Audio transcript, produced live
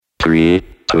3,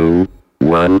 2,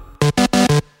 1.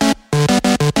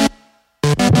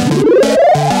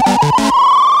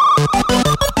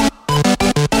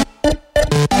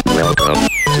 Welcome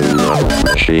to Love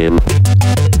Machine.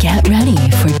 Get ready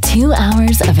for 2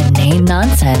 hours of inane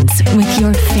nonsense with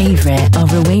your favorite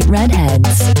overweight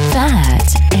redheads,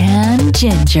 Fat and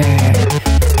Ginger.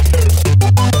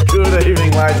 Good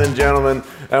evening, ladies and gentlemen,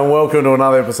 and welcome to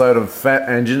another episode of Fat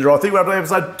and Ginger. I think we're up to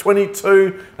episode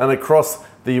 22, and across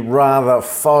the rather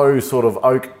faux sort of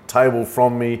oak table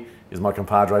from me is my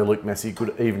compadre, Luke Messi.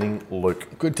 Good evening, Luke.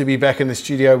 Good to be back in the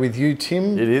studio with you,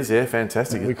 Tim. It is, yeah,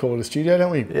 fantastic. We call it a studio,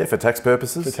 don't we? Yeah, for tax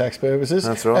purposes. For tax purposes.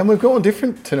 That's right. And we've gone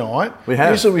different tonight. We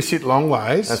have. Usually we sit long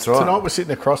ways. That's right. Tonight we're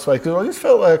sitting across ways because I just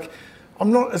felt like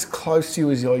I'm not as close to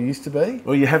you as I used to be.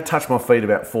 Well, you have touched my feet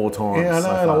about 4 times. Yeah, I know, so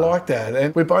and I far. like that.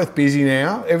 And we're both busy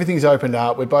now. Everything's opened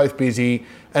up. We're both busy.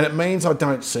 And it means I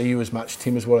don't see you as much,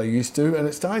 Tim, as what I used to. And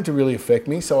it's starting to really affect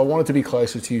me. So I wanted to be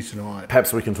closer to you tonight.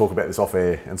 Perhaps we can talk about this off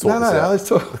air and sort No, this out. let's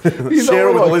talk. Share it with I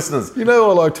the like- listeners. You know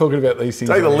I like talking about these things.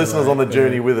 Take the on air, listeners mate. on the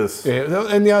journey with us. Yeah,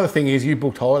 and the other thing is you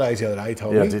booked holidays the other day, you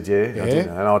told Yeah, me. I did, yeah. I did.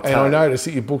 And And I noticed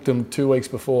that you booked them 2 weeks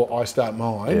before I start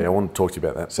mine. Yeah, I want to talk to you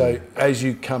about that. So as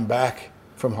you come back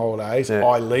from holidays, Yeah.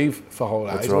 I leave for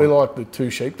holidays. That's right. We're like the 2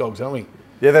 sheepdogs, aren't we?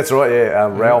 Yeah, that's right, yeah.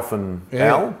 Ralph and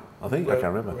Yeah. Al, I think. I can't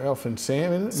remember. Ralph and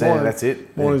Sam, isn't it? Sam, that's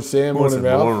it. Morning Yeah. Sam, morning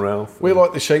Ralph. Morning, Ralph. We're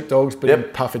like the sheepdogs, but Yep. in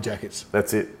puffer jackets.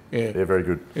 That's it. Yeah. Yeah, very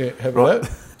good. Yeah, have Right.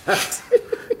 that.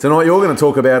 Tonight you're going to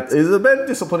talk about, is it about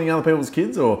disciplining other people's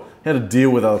kids or how to deal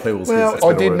with other people's kids? Well, That's I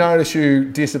better did word. notice you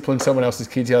disciplined someone else's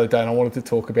kids the other day, and I wanted to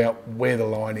talk about where the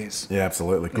line is. Yeah,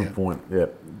 absolutely. Good Yeah. point. Yeah.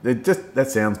 That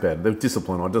sounds bad. They're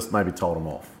disciplined. I just maybe told them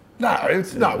off. No,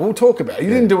 we'll talk about it. You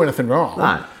didn't do anything wrong.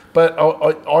 No. But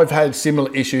I've had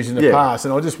similar issues in the Yeah. past,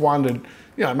 and I just wondered,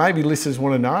 maybe listeners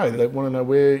want to know. They want to know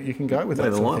where you can go with that Where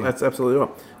the sort of line- thing. That's absolutely right.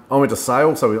 I went to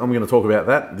Sale, so I'm going to talk about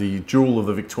that. The jewel of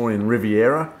the Victorian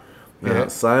Riviera. Yeah.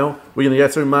 Sale. We're going to go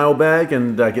through mailbag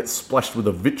and get splashed with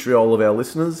the vitriol of our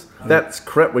listeners. That's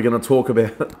crap. We're going to talk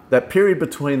about that period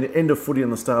between the end of footy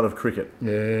and the start of cricket.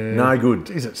 Yeah. No good.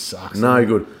 Jeez, it sucks. No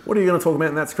good. What are you going to talk about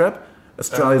in that scrap?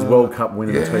 Australia's World Cup win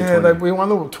in the Yeah, T20. we won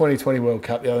the 2020 World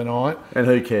Cup the other night. And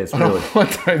who cares, really? I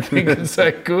don't think it's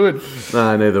that good.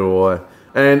 No, neither do I.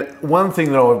 And one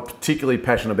thing that I'm particularly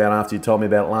passionate about after you told me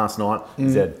about it last night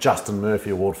is our Justin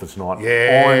Murphy Award for tonight.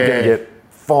 Yeah. I'm going to get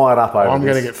fired up over I'm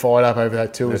this. going to get fired up over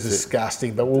that too. It's That's it.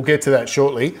 disgusting, but we'll get to that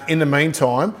shortly. In the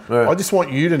meantime, Yeah. I just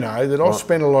want you to know that I've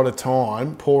spent a lot of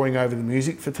time poring over the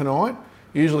music for tonight.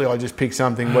 Usually I just pick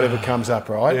something, whatever comes up,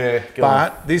 right? Yeah, go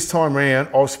But this time round,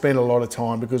 I've spent a lot of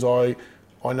time because I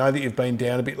know that you've been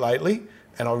down a bit lately,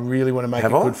 and I really want to make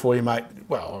Have it I? good for you, mate.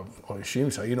 Well, I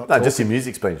assume so. You're not No, talking. just your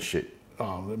music's been shit.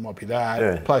 Oh, there might be that.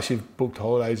 Yeah. Plus, you've booked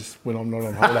holidays when I'm not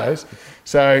on holidays.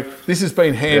 So this has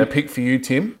been hand-picked for you,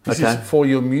 Tim. This Okay. is for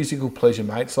your musical pleasure,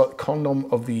 mate. It's like the condom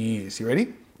of the ears. You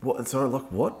ready? What? Sorry,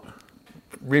 like what?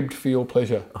 Ribbed for your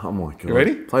pleasure. Oh my God. You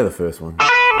ready? Play the first one.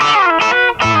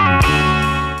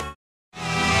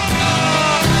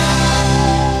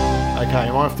 Okay,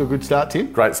 am I off to a good start,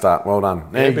 Tim? Great start. Well done.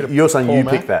 Now, Yeah, a bit of you're saying you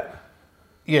format. picked that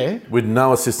Yeah. with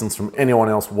no assistance from anyone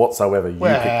else whatsoever. You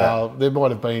picked that. Well, there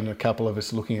might have been a couple of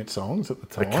us looking at songs at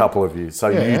the A time. couple of you. So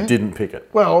Yeah. you didn't pick it.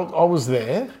 Well, I was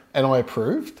there and I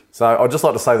approved. So I'd just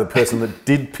like to say the person that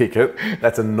did pick it,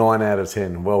 that's a 9 out of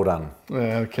 10. Well done.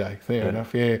 Okay, fair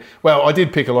enough, yeah. Well, I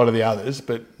did pick a lot of the others,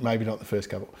 but maybe not the first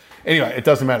couple. Anyway, it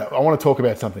doesn't matter. I want to talk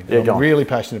about something. Yeah, go I'm on. really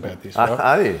passionate about this, right?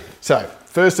 Hey, So,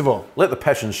 first of all, let the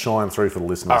passion shine through for the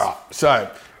listeners. all right, so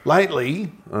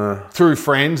lately, through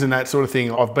friends and that sort of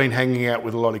thing, I've been hanging out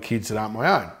with a lot of kids that aren't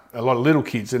my own, a lot of little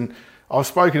kids. And I've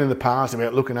spoken in the past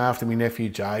about looking after my nephew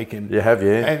Jake. And, You have,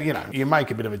 yeah? And, you make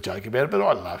a bit of a joke about it, but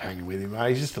I love hanging with him, mate.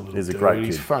 He's just a little He's a dude. great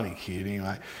He's a kid. funny kid,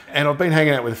 anyway. And I've been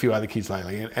hanging out with a few other kids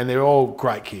lately, and they're all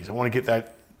great kids. I want to get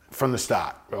that from the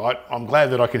start, right? I'm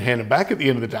glad that I can hand them back at the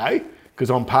end of the day, because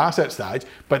I'm past that stage,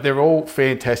 but they're all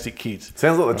fantastic kids.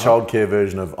 Sounds like the childcare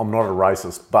version of I'm not a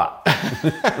racist, but.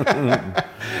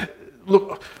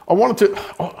 Look, I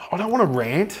don't want to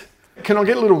rant. Can I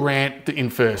get a little rant in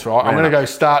first, right? I'm Rant going to up. go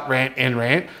start, rant, end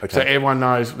rant, Okay. so everyone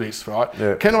knows this, right?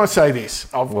 Yeah. Can I say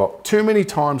this? What? Too many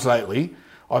times lately,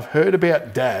 I've heard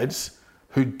about dads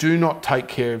who do not take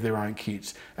care of their own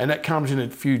kids. And that comes in a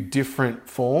few different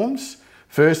forms.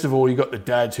 First of all, you've got the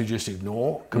dads who just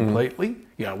ignore completely.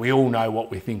 We all know what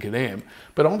we think of them.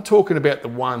 But I'm talking about the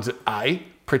ones that, A,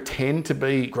 pretend to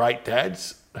be great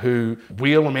dads, who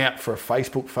wheel them out for a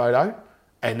Facebook photo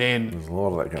and then There's a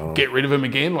lot of that going on. get rid of them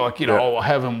again. Like, Yeah. I'll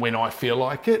have them when I feel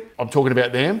like it. I'm talking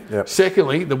about them. Yep.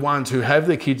 Secondly, the ones who have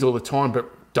their kids all the time but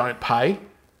don't pay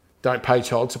don't pay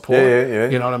child support. Yeah.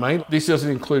 You know what I mean? This doesn't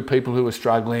include people who are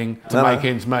struggling to make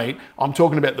ends meet. I'm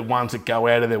talking about the ones that go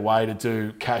out of their way to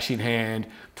do cash in hand,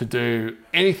 to do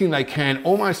anything they can,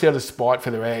 almost out of spite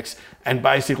for their ex, and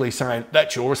basically saying,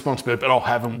 that's your responsibility, but I'll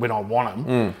have them when I want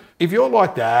them. If you're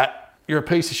like that, you're a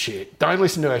piece of shit. Don't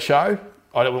listen to our show.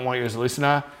 I don't want you as a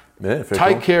listener. Yeah, fair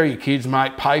Take call. care of your kids,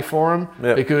 mate. Pay for them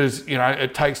Yep. because, you know,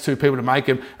 it takes two people to make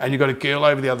them, and you've got a girl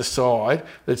over the other side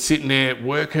that's sitting there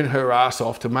working her ass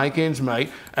off to make ends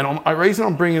meet. And the reason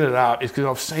I'm bringing it up is because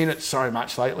I've seen it so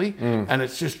much lately, and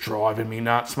it's just driving me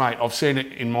nuts, mate. I've seen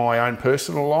it in my own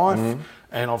personal life,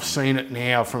 and I've seen it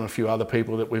now from a few other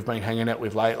people that we've been hanging out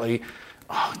with lately.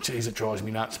 Oh, geez, it drives me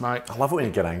nuts, mate. I love it when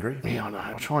you get angry. Yeah, I know.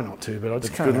 I try not to, but I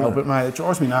just can't good, help isn't it, mate. It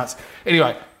drives me nuts.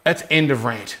 Anyway, that's end of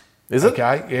rant. Is it?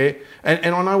 Okay, yeah.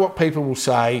 And I know what people will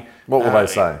say. What will they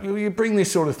say? You bring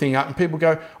this sort of thing up and people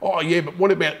go, oh, yeah, but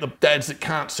what about the dads that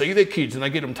can't see their kids and they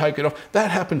get them taken off?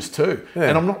 That happens too. Yeah.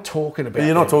 And I'm not talking about But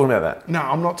you're not them. talking about that. No,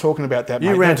 I'm not talking about that,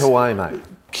 You mate. rant That's- away, mate.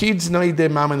 Kids need their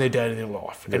mum and their dad in their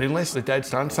life. And unless the dad's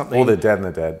done something... Or their dad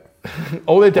and their dad.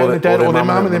 Or their dad and Or their dad, their or their mum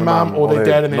mum and their mum, or their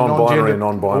dad and their non-binary, non-gender.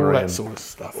 non-binary All that and- sort of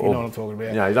stuff. You know what I'm talking about?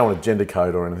 You know, you don't want a gender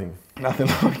code or anything. Nothing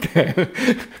like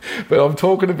that. But I'm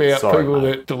talking about Sorry, people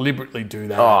mate. that deliberately do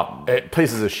that. Oh, Uh,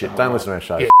 pieces of shit. Don't listen to our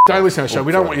show. yeah, don't listen to the show.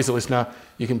 We don't sorry. want you as a listener.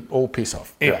 You can all piss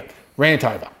off. Anyway, Yeah. rant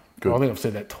over. Good. I think I've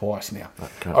said that twice now.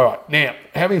 Okay. All right. Now,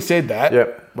 having said that,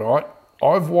 Yep. right,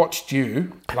 I've watched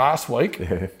you last week,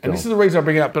 go and this is the reason I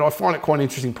bring it up, but I find it quite an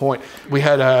interesting point. We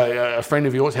had a friend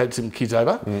of yours had some kids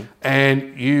over,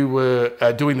 and you were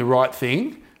doing the right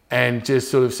thing and just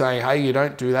sort of saying, hey, you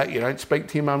don't do that, you don't speak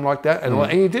to your mum like that. And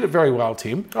you did it very well,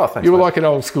 Tim. Oh, thanks, You were mate. like an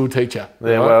old school teacher.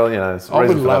 Yeah, right? well, you know, it's a I would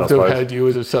reason for that, love to have suppose. had you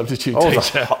as a substitute I was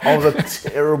teacher. I was a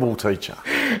terrible teacher.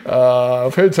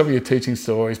 I've heard some of your teaching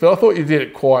stories, but I thought you did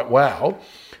it quite well.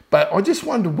 But I just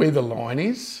wonder where the line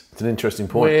is, It's an interesting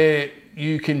point. where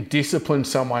you can discipline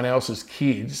someone else's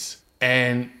kids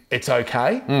and it's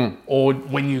okay, or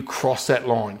when you cross that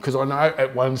line. Because I know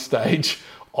at one stage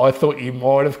I thought you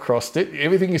might have crossed it.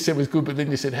 Everything you said was good, but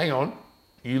then you said, hang on,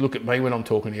 you look at me when I'm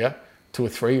talking to you, to a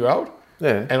 3-year-old.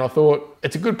 Yeah. And I thought,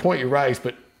 it's a good point you raised,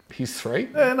 but he's 3.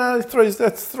 Yeah, no,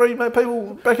 that's three, mate.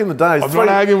 People back in the days, I'm not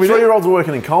arguing with you. 3-year-olds were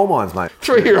working in coal mines, mate.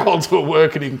 3-year-olds were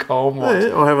working in coal mines.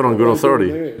 Yeah, I have it on good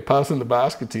authority. Passing the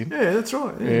baskets in. Yeah, that's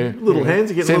right. Yeah. Little hands,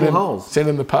 you get Send little them, holes. Send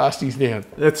them the pasties down.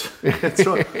 That's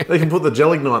right. They can put the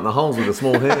gelignite in the holes with the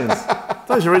small hands.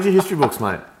 Those are read your history books,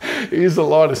 mate. Here's the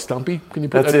lighter Stumpy. Can you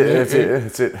put That's that it. in there? That's it.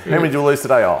 That's it. How many did you release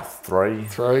today? Oh, 3.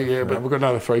 3, yeah, but we've got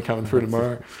another 3 coming through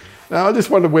tomorrow. Now, I just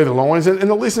wondered where the line is, and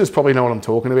the listeners probably know what I'm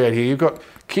talking about here. You've got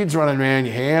kids running around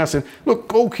your house, and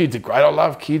look, all kids are great. I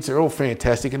love kids. They're all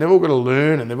fantastic, and they've all got to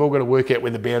learn, and they've all got to work out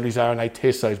where the boundaries are, and they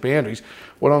test those boundaries.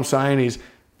 What I'm saying is,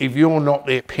 if you're not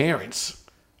their parents,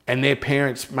 and their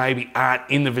parents maybe aren't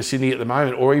in the vicinity at the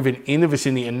moment, or even in the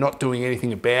vicinity and not doing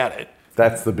anything about it,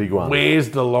 That's the big one.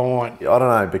 where's the line? I don't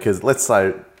know, because let's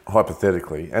say,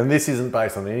 hypothetically, and this isn't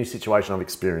based on any situation I've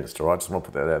experienced, all right? Just want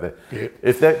to put that out there. Yeah.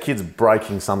 If that kid's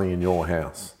breaking something in your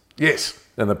house, Yes.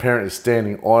 and the parent is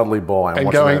standing idly by and, And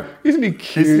watching going, that, isn't he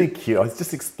cute? isn't he cute? Oh, he's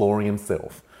just exploring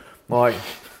himself. Like,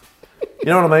 you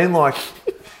know what I mean? Like,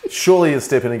 surely you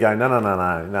step in and go,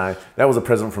 no, that was a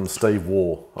present from Steve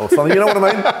Waugh or something. You know what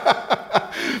I mean?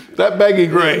 That baggy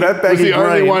green That was baggy the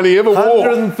only green, one he ever wore.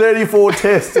 134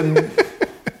 tests, and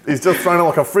he's just thrown it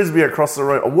like a frisbee across the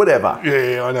room or whatever.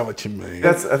 Yeah, I know what you mean.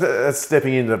 That's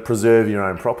stepping in to preserve your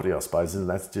own property, I suppose, and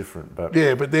that's different. But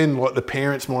Yeah, but then like the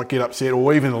parents might get upset,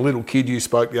 or even the little kid you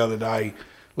spoke the other day,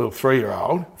 little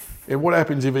 3-year-old. And what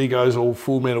happens if he goes all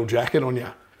Full Metal Jacket on you?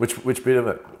 which bit of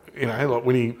it? You know, like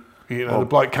when he, the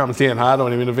bloke comes down hard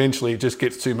on him, and eventually it just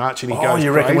gets too much, and he goes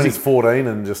You reckon when crazy. he's 14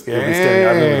 and just he'll be standing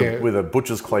over Yeah. with a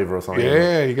butcher's cleaver or something?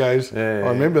 Yeah, he goes. Yeah, I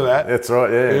remember that. That's right.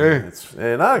 Yeah.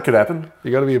 Yeah. No, it could happen.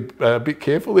 You got to be a bit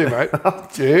careful there, mate.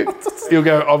 Yeah. He'll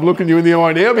go, I'm looking you in the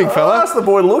eye now, big fella. Ask the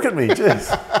boy to look at me. Jeez.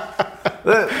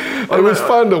 It was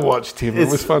fun to watch, Tim. It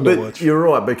was fun to but watch. You're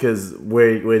right, because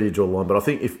where do you draw the line? But I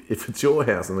think if it's your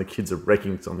house and the kids are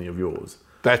wrecking something of yours,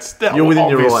 you're within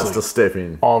your rights to step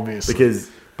in. Obviously. Because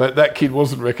But that kid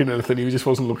wasn't reckoning anything. He just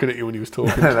wasn't looking at you when he was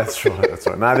talking. that's right. That's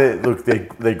right. No,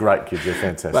 they're great kids. They're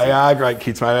fantastic. They are great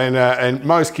kids, mate, and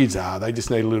most kids are. They just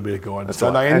need a little bit of guidance,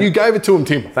 don't right. they? And And- you gave it to them,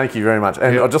 Tim. Thank you very much.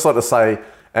 And Yep. I'd just like to say,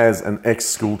 as an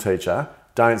ex-school teacher,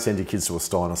 don't send your kids to a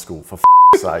Steiner school, for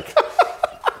sake.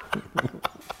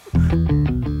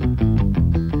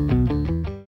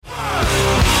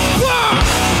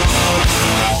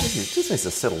 He just needs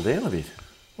to settle down a bit.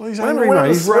 Well, he's Whatever- angry, whatever-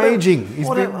 mate. He's whatever- raging. He's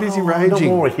whatever- busy oh, raging. Not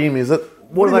more of him, is it?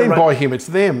 What do you they mean ra- by him? It's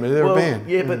them. They're Well, a band.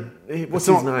 yeah, but what's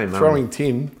It's his not name? throwing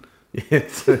tin.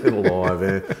 It's alive,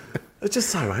 yeah. It's just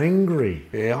so angry.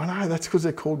 Yeah, I know. That's because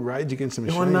they're called Rage Against the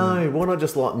Machine. I know. Why not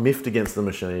just like miffed against the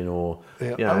machine or...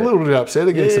 Yeah, you know, I'm a little bit upset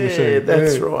against the machine. Yeah,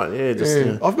 that's right. Yeah, just...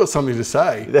 Yeah. I've got something to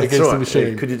say That's against right. the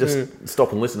machine. Yeah. Could you just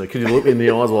stop and listen? Could you look in the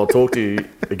eyes while I talk to you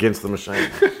against the machine?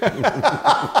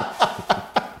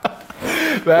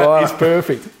 That is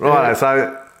perfect. Right, Yeah.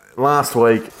 so last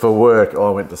week for work, I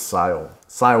went to Sale,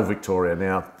 Victoria.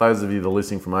 Now, those of you that are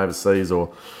listening from overseas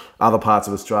or other parts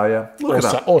of Australia, look it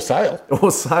up. Or Sale.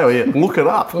 Or Sale, yeah, look it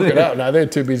up. Look it up. No, they're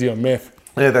too busy on meth.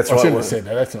 Yeah, that's I right. shouldn't have said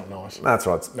that. That's not nice. That's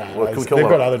right. No, Well, they've can we call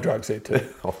got it- other drugs there too.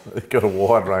 Oh, they've got a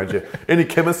wide range. Yeah. Any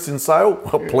chemists in Sale?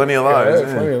 Well, plenty of Yeah,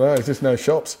 those. plenty of those. Just no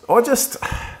shops.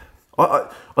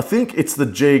 I think it's the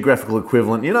geographical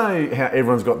equivalent. You know how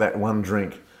everyone's got that one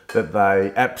drink that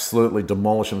they absolutely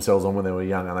demolish themselves on when they were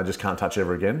young and they just can't touch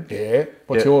ever again? Yeah.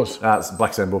 What's Yeah. yours? It's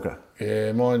Black Sambuca.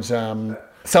 Yeah, mine's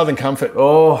Southern Comfort.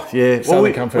 Oh, yeah. Well,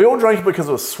 Southern Comfort. we all drank it because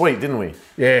it was sweet, didn't we?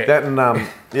 Yeah. That and,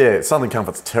 yeah, Southern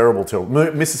Comfort's terrible.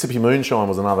 Mississippi Moonshine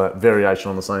was another variation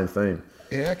on the same theme.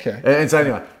 Yeah, okay. And so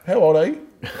anyway, How old are you?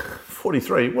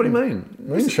 43, what do you mean?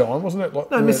 Moonshine, wasn't it? Like,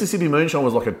 No, Mississippi Moonshine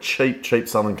was like a cheap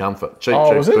Southern Comfort. Cheap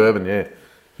was it? bourbon, yeah.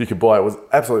 You could buy it. It was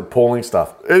absolutely appalling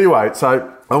stuff. Anyway,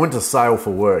 so I went to Sale for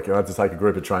work. I had to take a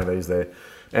group of trainees there.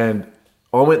 And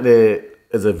I went there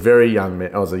as a very young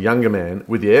man. I was a younger man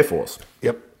with the Air Force.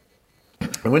 Yep.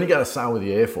 And when you go to Sale with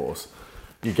the Air Force,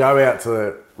 you go out to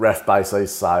the RAF Base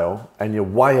East Sale and you're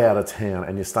way out of town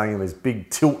and you're staying in these big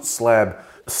tilt slab,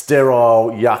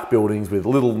 sterile yuck buildings with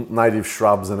little native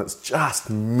shrubs and it's just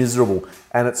miserable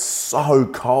and it's so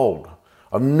cold.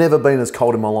 I've never been as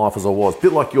cold in my life as I was.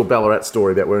 Bit like your Ballarat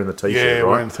story about wearing the t-shirt, Yeah, right?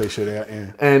 wearing the t-shirt out,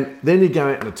 yeah. And then you go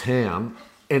out into town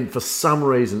and for some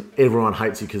reason everyone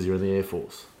hates you because you're in the Air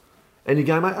Force. And you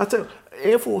go, mate, I tell you,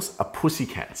 Air Force are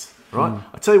pussycats, right?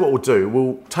 I tell you what we'll do.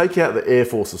 We'll take out the Air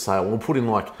Force of Sale. We'll put in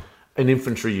like an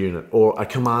infantry unit or a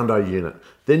commando unit.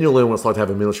 Then you'll learn what it's like to have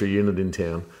a military unit in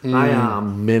town. They are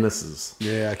menaces.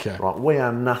 Yeah, okay. Right, we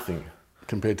are nothing.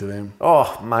 Compared to them.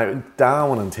 Oh, mate,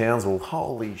 Darwin and Townsville,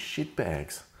 holy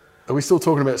shitbags. Are we still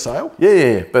talking about Sale?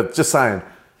 Yeah, but just saying,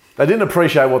 they didn't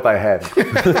appreciate what they had.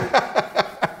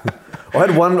 I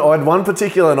had one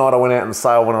particular night I went out and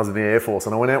Sale when I was in the Air Force,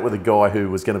 and I went out with a guy who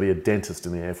was going to be a dentist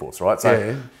in the Air Force, right? So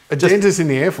Yeah. A dentist in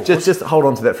the Air Force? Just hold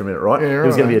on to that for a minute, right? Yeah, He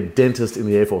was going to right. be a dentist in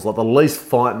the Air Force, like the least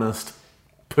fightingest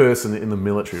person in the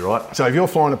military, right? So if you're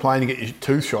flying a plane, you get your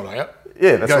tooth shot out.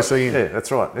 Yeah, that's Go right. see him. Yeah,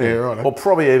 that's right. Yeah, right. Or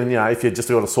probably even, if you just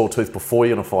got a sore tooth before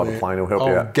you're going to fly the plane, it'll help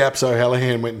you out. Gaps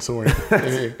O'Hallahan went and saw him.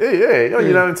 Yeah. Yeah,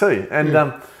 you know him too.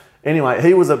 And anyway,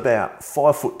 he was about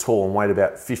 5 foot tall and weighed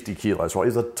about 50 kilos, right?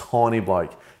 He was a tiny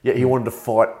bloke, yet he wanted to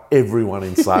fight everyone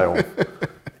in Sale.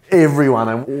 Everyone.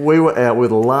 And we were out, we were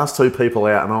the last two people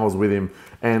out, and I was with him.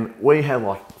 And we had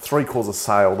like 3/4 of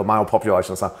Sale, the male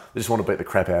population, and stuff. They just want to beat the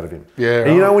crap out of him. Yeah,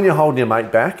 And you know right. when you're holding your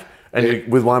mate back, and you,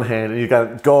 with one hand, and you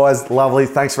go, guys, lovely,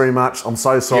 thanks very much. I'm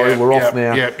so sorry, Yep, we're off yep,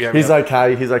 now. yep, yep, He's yep.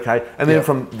 okay, he's okay. And then Yep.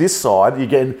 from this side, you're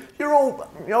getting,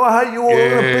 I hate you all, I'm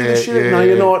going to beat the shit out. No, yeah.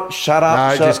 you're not. Shut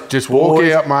up. No, shut up. just walk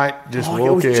Boys. out, mate. Just It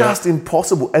walk was out. just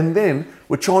impossible. And then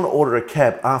we're trying to order a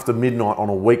cab after midnight on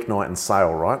a weeknight in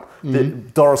Sale, right?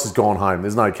 Doris has gone home.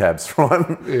 There's no cabs, right?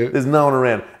 There's no one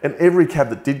around. And every cab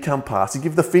that did come past, you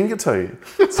give the finger to.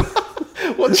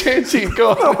 What chance you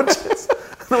got?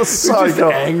 That was so Just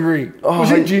good. angry. Oh, was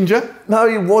he ginger? No,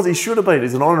 he was. He should have been.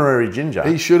 He's an honorary ginger.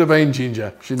 He should have been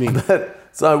ginger, shouldn't he?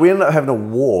 So we ended up having to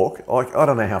walk. I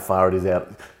don't know how far it is out.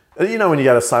 You know when you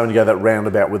go to Sale and you go that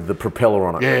roundabout with the propeller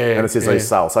on it, Yeah, and it says yeah. East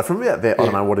Sale. So from about there, I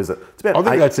don't know what is it. It's about I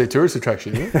think 8. that's their tourist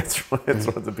attraction, yeah? That's right. That's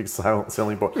right. It's a big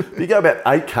selling point. But you go about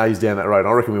 8 k's down that road.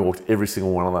 I reckon we walked every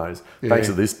single one of those. Thanks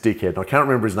to this dickhead. And I can't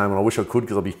remember his name, and I wish I could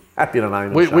because I'd be happy to name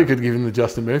him. We Shane. could give him the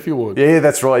Justin Murphy Award. Yeah,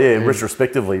 that's right. Yeah,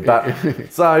 retrospectively. But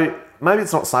so maybe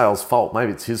it's not Sale's fault.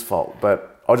 Maybe it's his fault.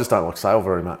 But I just don't like Sale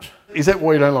very much. Is that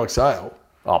why you don't like Sale?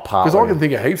 Oh, partly. Because I can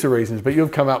think of heaps of reasons, but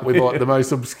you've come up with like the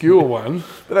most obscure one.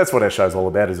 But that's what our show's all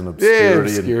about, isn't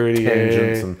obscurity, obscurity, and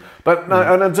tangents. yeah. And but no,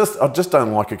 and I just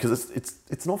don't like it because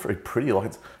it's not very pretty.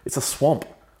 Like it's a swamp.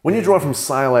 When you drive from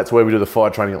Sale out to where we do the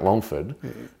fire training at Longford,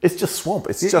 it's just swamp.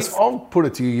 It's just I'll put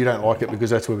it to you don't like it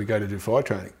because that's where we go to do fire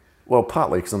training. well,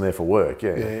 partly because I'm there for work.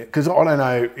 Yeah. Because I don't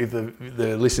know if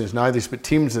the listeners know this, but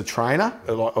Tim's the trainer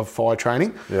of fire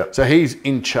training. Yeah. So he's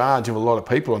in charge of a lot of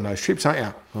people on those trips, aren't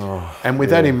you? And with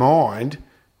that in mind,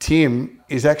 Tim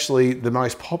is actually the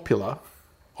most popular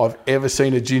I've ever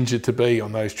seen a ginger to be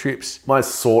on those trips.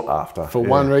 Most sought after. For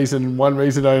one reason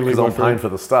only. Because I'm paying for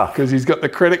the stuff. Because he's got the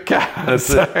credit card. That's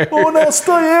it. Oh no,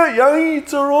 stay out, young.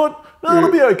 It's all right. No,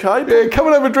 it'll be okay. Yeah, come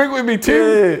and have a drink with me, Tim.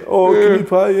 Yeah. Oh, can you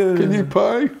pay? Yeah. Can you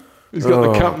pay? He's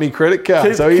got the company credit card.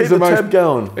 Keep- so he's keep the the most tab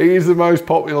going. He is the most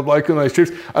popular bloke on those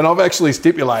trips. And I've actually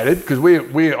stipulated, because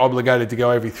we're obligated to go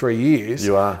every 3 years.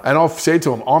 You are. And I've said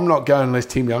to him, I'm not going unless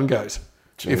Tim Young goes.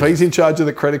 If he's in charge of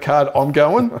the credit card, I'm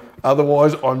going.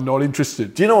 Otherwise, I'm not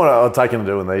interested. Do you know what I've taken to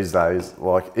doing these days?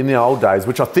 Like in the old days,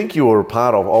 which I think you were a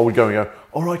part of, I would go and go,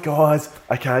 all right, guys,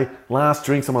 okay, last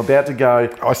drinks, I'm about to go.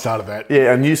 I started that.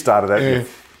 Yeah, and you started that, Yeah. you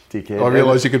dickhead. I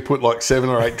realised you could put like 7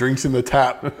 or 8 drinks in the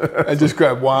tap and just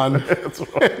grab one.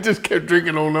 Just kept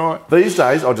drinking all night. These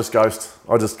days, I just ghost.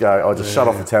 I just shut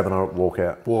off the tab and I walk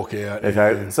out. Walk out.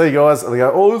 Okay, see you guys, and they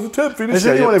go, oh, there's a tab finished. Has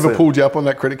Yeah, anyone yeah, ever see. pulled you up on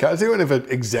that credit card? Has anyone ever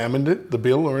examined it, the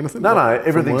bill or anything? No, Like,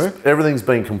 from work? everything's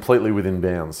been completely within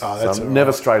bounds. Oh, that's so all I'm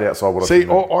never right. straight outside what See, I can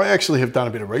do. I actually have done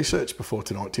a bit of research before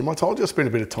tonight, Tim. I told you I spent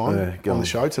a bit of time Yeah, go on on. the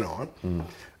show tonight.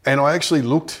 And I actually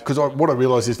looked, because what I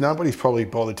realised is nobody's probably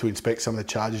bothered to inspect some of the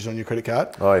charges on your credit card.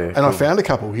 Oh, yeah, And I cool. found a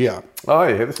couple here. Oh,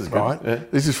 yeah, this is good. Right, Yeah.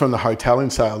 this is from the hotel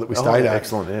in Sale that we stayed at.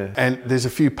 excellent, yeah. And there's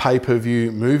a few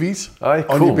pay-per-view movies Oh, yeah,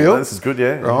 on cool. your bill. This is good,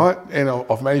 yeah. Right, and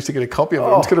I've managed to get a copy of it.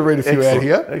 I'm just going to read a few out excellent,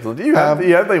 here. Excellent. You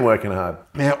have been working hard.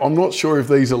 Now, I'm not sure if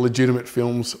these are legitimate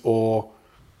films or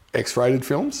X-rated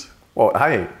films. Well,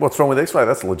 hey, what's wrong with X-Ray?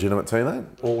 That's legitimate too, mate.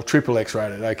 Or triple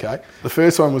X-rated, okay. The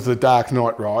first one was The Dark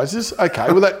Knight Rises.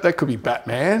 Okay, well, that could be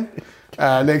Batman.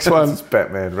 Next one, It's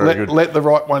Batman, very good. Let the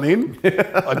Right One In.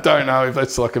 I don't know if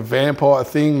that's like a vampire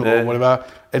thing or whatever.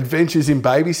 Adventures in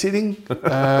Babysitting.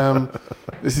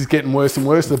 This is getting worse and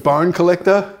worse. The Bone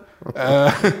Collector.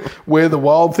 Where the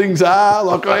Wild Things Are.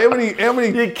 Like, how many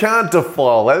You can't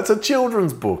defile that. It's a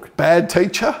children's book. Bad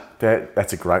Teacher?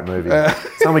 That's a great movie.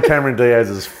 Some of Cameron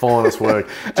Diaz's finest work.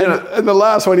 Do you know, And the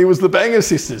last one, he was The Banger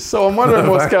Sisters. So I'm wondering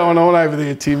what's going on over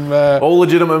there, Tim. all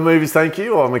legitimate movies, thank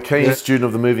you. I'm a keen student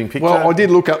of the moving picture. Well, I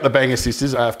did look up The Banger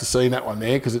Sisters after seeing that one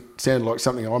there because it sounded like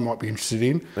something I might be interested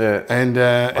in. Yeah. And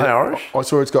Irish? I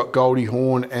saw it's got Goldie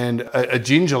Hawn and a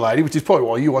ginger lady, which is probably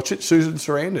why you watch it, Susan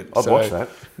Sarandon. I'd watch that.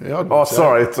 Yeah, I'd Oh, watch that.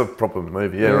 sorry, it's a proper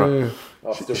movie. Yeah, right.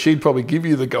 She'd probably give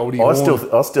you the Goldie I Hawn. still,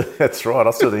 that's right.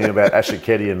 I still think about Asher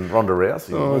Ketty and Ronda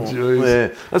Rousey. Oh, jeez.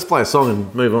 Yeah. Let's play a song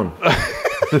and move on.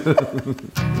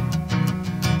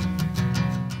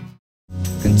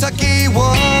 Kentucky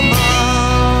woman.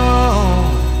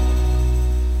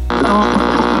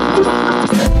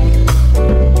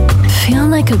 Feel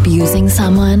like abusing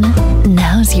someone?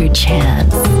 Now's your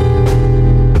chance.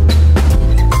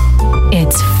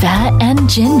 It's Fat and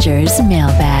Ginger's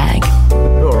mailbag.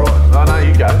 All right. Oh, no,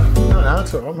 you go. No,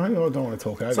 it's all right, mate. I don't want to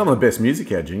talk over Some of the best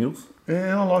music out jingles.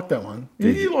 Yeah, I like that one.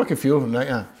 You like a few of them, don't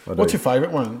you? What's do. your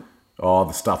favourite one? Oh,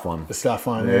 the stuff one. The stuff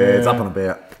one. Yeah, it's up and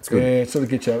about. It's good. Yeah, it sort of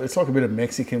gets you. It's like a bit of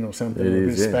Mexican or something. It or a bit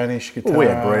is, of yeah. Spanish guitar. Well, we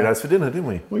had burritos for dinner, didn't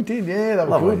we? We did, yeah. That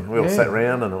was Lovely. good. We all yeah. sat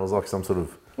round and it was like some sort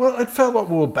of... Well, it felt like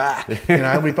we were back. You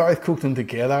know, we both cooked them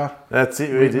together. That's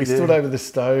it. We did, stood yeah. over the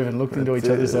stove and looked into each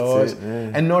That's it, other's that's eyes. it,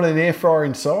 yeah. And not an air fryer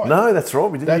inside. No, that's right.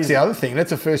 We didn't That's use the other thing. That's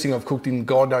the first thing I've cooked in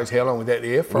God knows how long without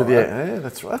the air fryer. Yeah,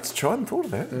 that's right. That's tried and thought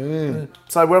of that. Yeah.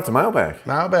 So we're up to mailbag.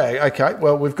 Mailbag. Okay,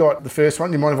 well, we've got the first one.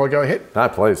 Do you mind if I go ahead? No,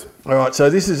 please. All right, so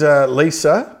this is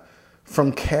Lisa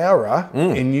from Cowra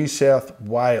in New South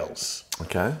Wales.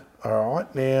 Okay. All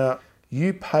right, now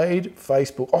you paid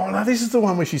Facebook. Oh, no, this is the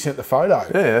one where she sent the photo.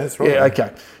 Yeah, that's right. Yeah,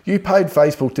 okay. You paid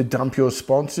Facebook to dump your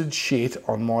sponsored shit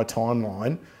on my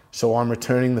timeline, so I'm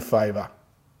returning the favour.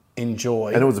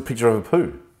 Enjoy. And it was a picture of a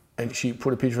poo. And she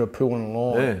put a picture of a poo on a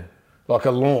lawn. Yeah. Like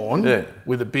a lawn Yeah.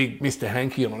 with a big Mr.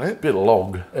 Hanky on it. Bit of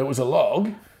log. It was a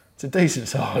log. It's a decent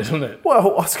size, wasn't it? Well,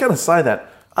 I was going to say that.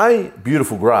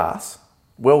 Beautiful grass,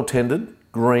 well tended,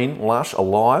 green, lush,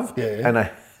 alive, Yeah. and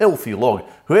a healthy log.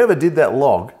 Whoever did that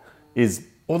log is...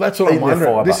 Well, that's what I'm eating their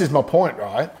wondering. fibre. This is my point,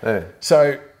 right? Yeah.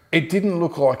 So it didn't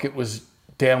look like it was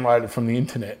downloaded from the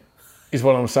internet, is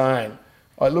what I'm saying.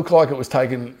 It looked like it was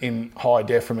taken in high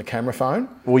def from a camera phone.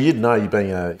 Well, you'd know, you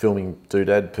being a filming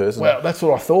doodad person. Well, that's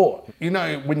what I thought. You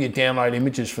know, when you download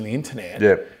images from the internet,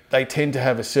 Yep. they tend to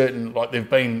have a certain, like they've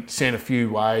been sent a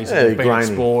few ways, Yeah, and they've been grainy.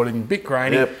 explored and a bit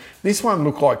grainy. Yep. This one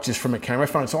looked like just from a camera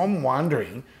phone, so I'm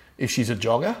wondering if she's a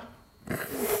jogger.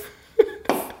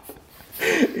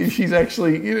 If she's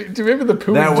actually, do you remember the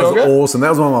pooing that was jogger? awesome. That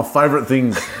was one of my favourite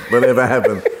things that ever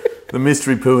happened. The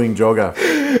mystery pooing jogger.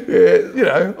 You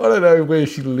know, I don't know where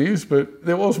she lives, but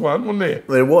there was one, wasn't there?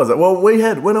 There was. Well, we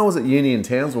had, when I was at uni in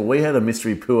Townsville, we had a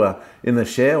mystery pooer in the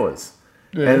showers.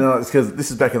 Yeah. And it's because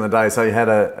this is back in the day, so you had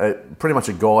a pretty much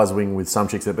a guy's wing with some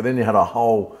chicks in it, but then you had a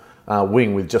whole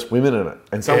wing with just women in it.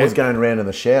 And someone was going around in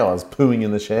the showers, pooing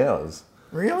in the showers.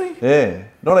 Really? Yeah.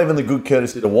 Not even the good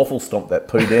courtesy to waffle stomp that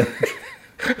poo down.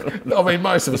 I mean,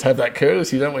 most of us have that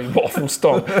courtesy, don't we? Waffle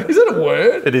stomp. Is that a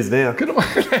word? It is now.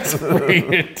 That's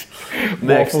brilliant.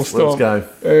 Next, Waffle stomp.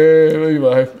 let's go.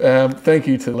 Anyway, thank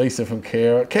you to Lisa from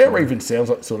Cara. Cara even sounds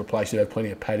like the sort of place you'd have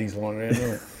plenty of patties lying around,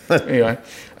 doesn't it? Anyway,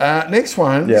 next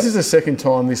one. Yep. This is the second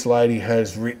time this lady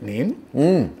has written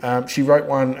in. She wrote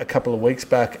one a couple of weeks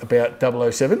back about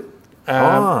 007.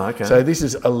 Okay. So this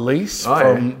is Elise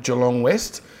from Geelong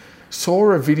West.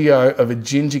 Saw a video of a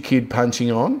ginger kid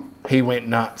punching on. He went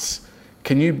nuts.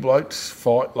 Can you blokes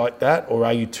fight like that, or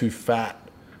are you too fat?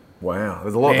 Wow,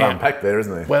 there's a lot to unpack there,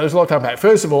 isn't there? Well, there's a lot to unpack.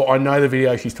 First of all, I know the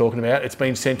video she's talking about. It's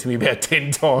been sent to me about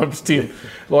 10 times, Tim.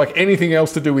 Like anything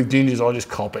else to do with gingers, I just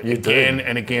cop it again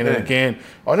and again and again.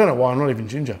 I don't know why I'm not even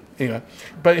ginger. Anyway,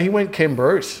 but he went Ken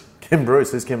Bruce. Ken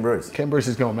Bruce, who's Ken Bruce? Ken Bruce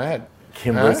has gone mad.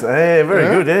 Ken Bruce, yeah,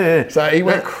 very good, yeah. So he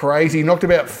went crazy. He knocked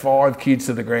about 5 kids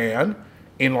to the ground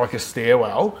in like a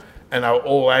stairwell, and they were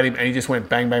all at him, and he just went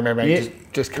bang, bang, bang, bang,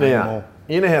 just killed them all.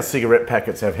 You know how cigarette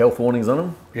packets have health warnings on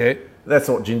them? Yeah. That's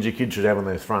what ginger kids should have on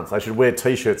their fronts. They should wear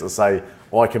T-shirts that say,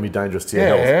 I can be dangerous to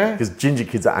your health. Because ginger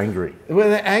kids are angry. Well,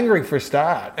 they're angry for a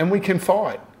start, and we can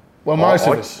fight. Well, most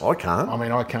of us. I can't. I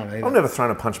mean, I can't either. I've never thrown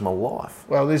a punch in my life.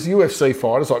 Well, there's UFC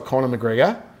fighters like Conor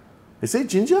McGregor. Is he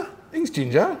ginger? He's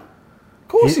ginger. Of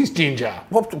course he's ginger.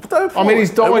 I mean, he's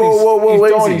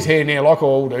dyed his hair now, like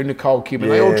all do, Nicole Kidman.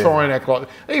 They all try and act like...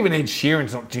 Even Ed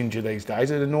Sheeran's not ginger these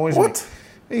days. It annoys me. What?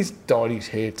 He's dyed his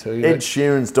hair too. Ed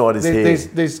Sheeran's dyed his hair.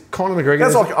 There's Conor McGregor.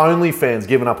 That's like OnlyFans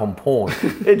giving up on porn.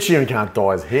 Ed Sheeran can't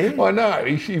dye his hair. I know.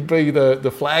 He should be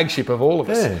the flagship of all of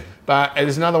us. Yeah. But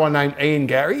there's another one named Ian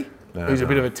Gary, who's a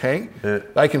bit of a tank. Yeah.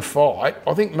 They can fight.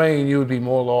 I think me and you would be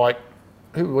more like...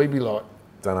 Who would we be like?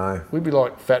 Don't know. We'd be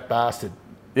like Fat Bastard.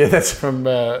 Yeah, that's from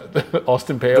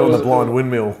Austin Powers. Doing the blind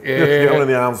windmill. Yeah. Going in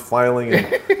the arms flailing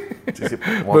and just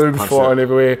boobs flying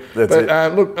everywhere. That's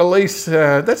it. Look, Elise,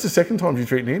 that's the second time she's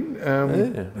written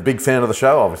in. Big fan of the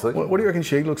show, obviously. What do you reckon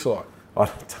she looks like? I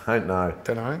don't know.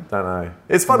 Don't know.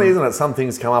 It's funny, isn't it? Some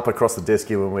things come up across the desk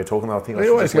here when we're talking. I think I they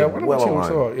should always just go, leave what well she looks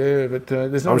alone. like? Yeah, but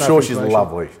there's not I'm enough sure she's information.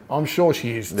 lovely. I'm sure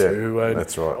she is too.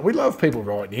 That's right. We love people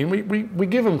writing in. We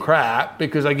give them crap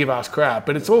because they give us crap,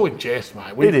 but it's all in jest,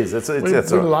 mate. It is.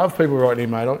 We love people writing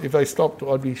in, mate. If they stopped,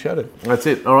 I'd be shattered. That's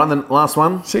it. All right, then last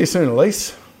one. See you soon,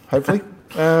 Elise. Hopefully.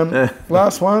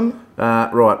 Last one.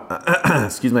 Right.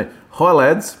 Excuse me. Hi,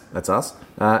 lads. That's us.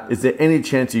 Is there any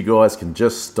chance you guys can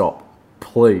just stop?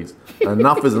 Please.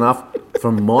 Enough is enough.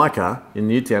 From Micah in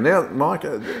Newtown. Now,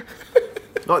 Micah...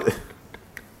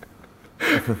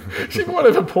 She might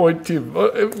have a point, Tim.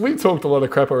 We talked a lot of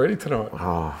crap already tonight.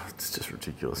 Oh, it's just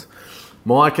ridiculous.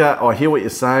 Micah, I hear what you're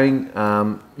saying,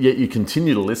 yet you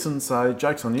continue to listen, so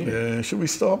joke's on you. Yeah, should we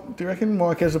stop? Do you reckon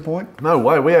Mike has a point? No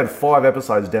way. We had 5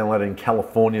 episodes downloaded in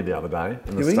California the other day,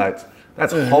 in the States.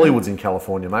 That's Hollywood's in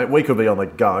California, mate. We could be on the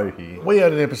go here. We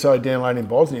had an episode downloaded in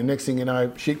Bosnia. Next thing you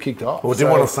know, shit kicked off. Well, we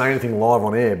didn't want to say anything live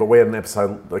on air, but we had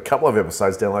a couple of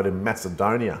episodes downloaded in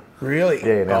Macedonia. Really?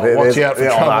 Yeah. Now watch out for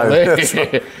trouble there.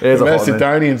 The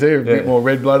Macedonians, they're a bit more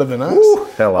red-blooded than us. Ooh,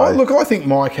 hello. Oh, look, I think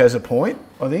Mike has a point.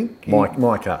 I think.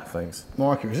 Micah, thanks.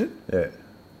 Micah, is it? Yeah.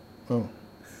 Oh.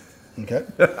 Okay.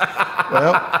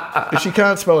 Well, if she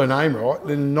can't spell her name right,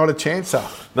 then not a chance, sir.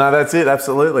 No, that's it.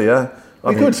 Absolutely, yeah.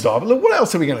 We could stop. Look, what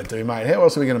else are we going to do, mate? How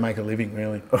else are we going to make a living,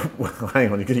 really? Well,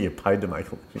 hang on, you're going to get paid to make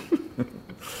a living.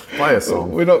 Play a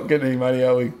song. We're not getting any money,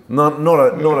 are we? Not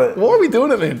a. Why are we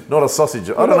doing it then? Not a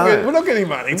sausage. I don't know. We're not getting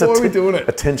money. Why are we doing it?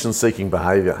 Attention-seeking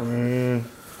behaviour.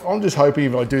 I'm just hoping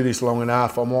if I do this long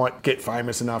enough, I might get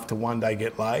famous enough to one day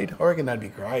get laid. I reckon that'd be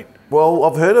great. Well,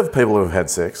 I've heard of people who've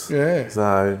had sex. Yeah.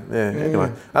 So,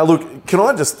 anyway. Look, can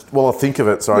I just, while I think of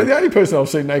it, sorry. The only person I've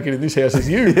seen naked in this house is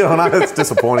you. Yeah, I know, it's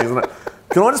disappointing, isn't it?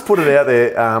 Can I just put it out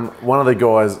there? One of the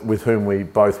guys with whom we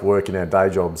both work in our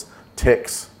day jobs,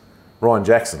 Tex, Ryan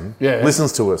Jackson,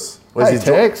 listens to us.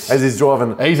 Tex. As he's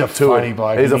driving. He's a funny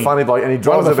bloke. He's a funny bloke, and he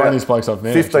drives one of the about funniest blokes I've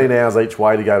met, 15 hours each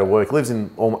way to go to work.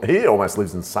 He almost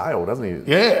lives in Sale, doesn't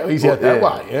he? Yeah, he's out that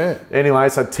way, yeah. Anyway,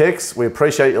 so Tex, we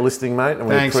appreciate you listening, mate. And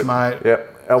thanks, mate.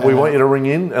 Yep. We want you to ring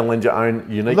in and lend your own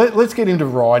unique... Let's get him to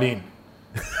write in.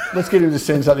 Let's get him to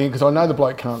send something in, because I know the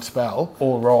bloke can't spell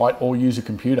or write or use a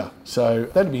computer. So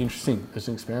that'd be interesting as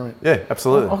an experiment. Yeah,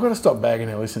 absolutely. I've got to stop bagging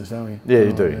our listeners, don't we? Yeah,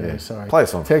 you do. Yeah. Sorry. Play a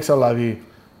song. Tex, I love you.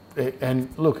 And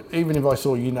look, even if I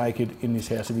saw you naked in this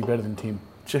house, it'd be better than Tim.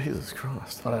 Jesus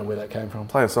Christ. I don't know where that came from.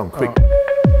 Play a song, quick.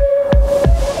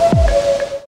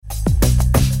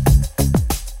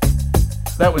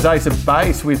 That was Ace of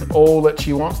Base with All That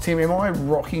She Wants. Tim, am I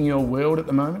rocking your world at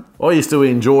the moment? I used to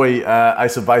enjoy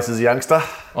Ace of Base as a youngster.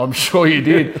 I'm sure you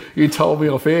did. You told me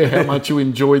off air how much you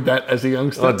enjoyed that as a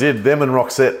youngster. I did. Them and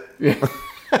Roxette. Yeah.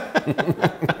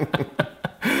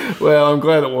 Well, I'm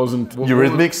glad it wasn't.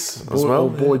 Eurythmics as well.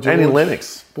 Boy George. Annie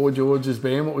Lennox. Boy George's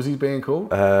band. What was his band called?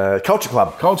 Culture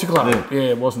Club. Culture Club. Yeah,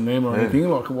 it wasn't them or anything.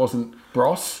 Like it wasn't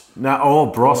Bros. No,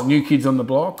 Bros. Or New Kids on the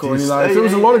Block. Or Yes. anything. There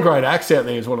was a lot of great acts out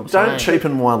there is what I'm saying. Don't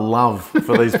cheapen my love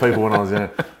for these people when I was young.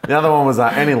 The other one was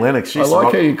Annie Lennox. She I used, to like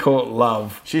rock, how you call it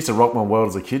love. she used to rock my world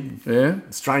as a kid. Yeah?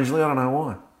 Strangely, I don't know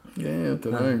why. Yeah, I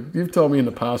don't know. You've told me in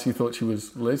the past you thought she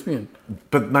was lesbian.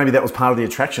 But maybe that was part of the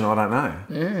attraction. I don't know.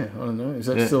 Yeah, I don't know. Is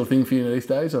that still a thing for you these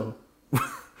days? Or?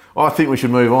 I think we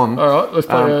should move on. All right, let's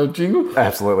play a jingle.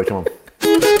 Absolutely, come on.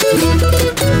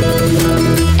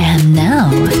 And now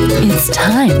it's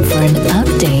time for an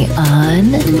update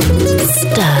on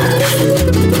stuff.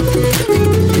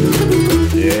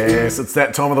 Yes, it's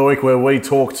that time of the week where we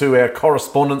talk to our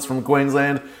correspondents from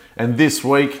Queensland. And this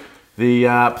week,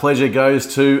 the pleasure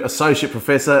goes to Associate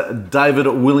Professor David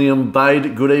William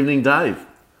Bade. Good evening, Dave.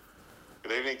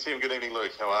 Good evening, Tim. Good evening,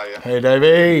 Luke. How are you? Hey,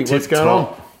 Davey, what's going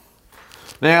on?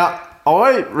 Now,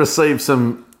 I received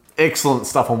some excellent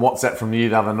stuff on WhatsApp from you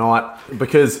the other night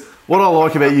because what I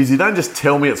like about you is you don't just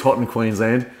tell me it's hot in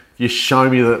Queensland, you show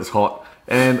me that it's hot.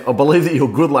 And I believe that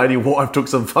your good lady wife took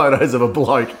some photos of a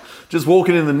bloke just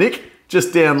walking in the nick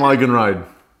just down Logan Road.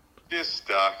 Just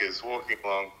starkers walking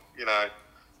along,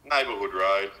 neighbourhood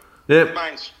road, Yep.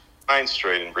 main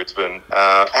street in Brisbane.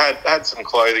 Had some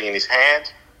clothing in his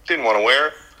hand, didn't want to wear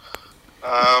it.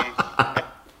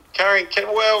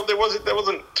 There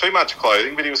wasn't too much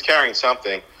clothing, but he was carrying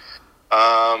something.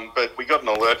 But we got an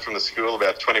alert from the school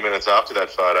about 20 minutes after that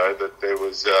photo that there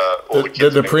was all the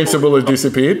kids. The principal had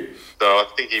disappeared? So I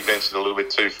think he ventured a little bit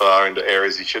too far into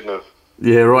areas he shouldn't have.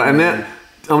 Yeah, right. And now,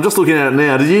 I'm just looking at it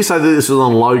now. Did you say that this was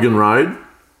on Logan Road?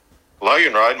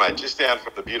 Logan Road, mate, just down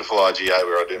from the beautiful IGA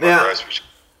where I do my Now- grocery shop.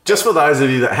 Just for those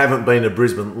of you that haven't been to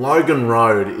Brisbane, Logan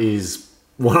Road is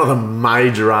one of the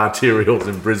major arterials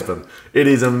in Brisbane. It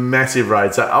is a massive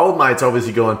road. So old mate's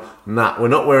obviously gone, nah, we're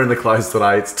not wearing the clothes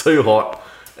today. It's too hot.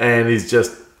 And he's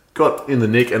just got in the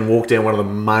nick and walked down one of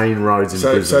the main roads in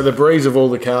Brisbane. So the breeze of all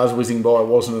the cars whizzing by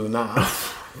wasn't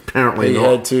enough. Apparently He not.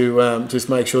 had to just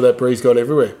make sure that breeze got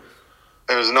everywhere.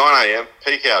 It was 9 a.m,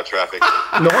 peak hour traffic.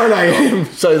 9 a.m.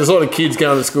 So there's a lot of kids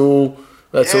going to school,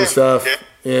 that sort of stuff.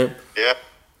 Yeah. Yeah.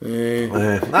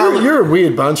 Yeah. You're a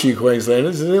weird bunch, you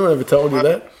Queenslanders. Has anyone ever told you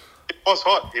that? It was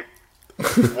hot. It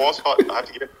was hot. I have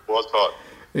to get it. It was hot.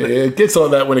 Yeah, it gets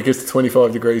like that when it gets to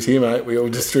 25 degrees here, mate. We all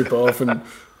just strip off and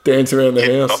dance around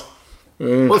the house.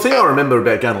 Well, the thing I remember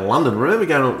about going to London,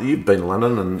 you've been to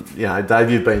London and, Dave,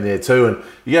 you've been there too, and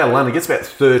you go to London, it gets about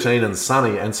 13 and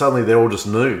sunny, and suddenly they're all just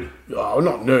nude. Oh,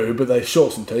 not nude, but they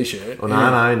shorts and t-shirt. Oh,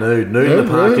 no, nude. Nude in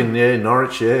the park in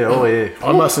Norwich, yeah. Oh, yeah.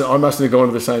 I mustn't have gone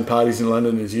to the same parties in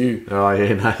London as you. Oh,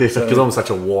 yeah, no, because I'm such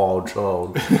a wild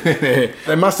child.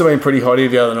 They must have been pretty hot here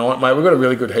the other night, mate. We've got a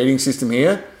really good heating system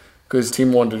here because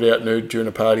Tim wandered out nude during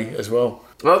a party as well.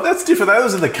 Well, that's different. That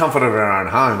was in the comfort of our own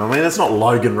home. I mean, that's not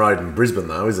Logan Road in Brisbane,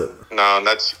 though, is it? No, and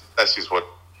that's just what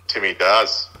Timmy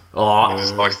does. Oh,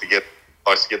 Just likes to get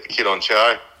the kid on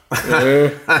show.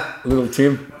 Yeah, little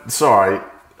Tim. sorry.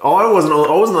 I wasn't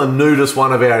the nudist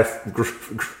one of our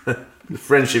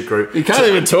friendship group. You can't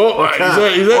even talk, mate.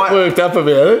 can't. He's that worked up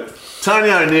about it. Tony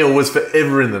O'Neill was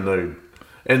forever in the nude.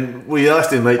 And we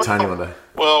asked him to meet Tony one day.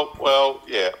 Well,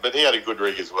 yeah, but he had a good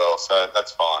rig as well, so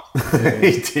that's fine.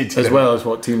 He did. As well as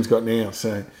what Tim's got now.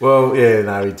 So Well, yeah,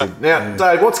 no, he did. Now,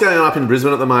 Dave, what's going on up in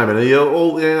Brisbane at the moment? Are you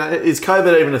all? Is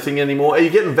COVID even a thing anymore? Are you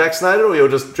getting vaccinated, or you're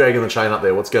just dragging the chain up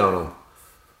there? What's going on?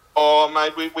 Oh,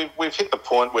 mate, we've hit the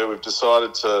point where we've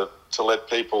decided to let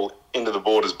people into the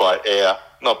borders by air,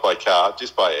 not by car,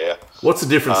 just by air. What's the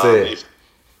difference there?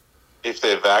 If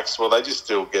they're vaxxed, well, they just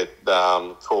still get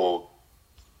called,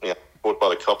 caught by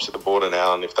the cops at the border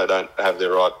now, and if they don't have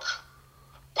their right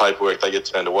paperwork, they get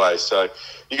turned away. So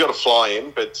you got to fly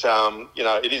in, but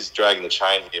it is dragging the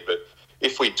chain here. But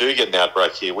if we do get an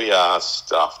outbreak here, we are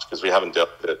stuffed because we haven't dealt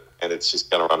with it, and it's just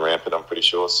going to run rampant, I'm pretty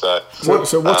sure. So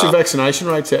what's your vaccination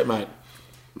rates at, mate?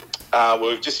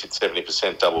 we've just hit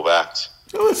 70% double vaxxed.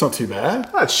 Oh, that's not too bad.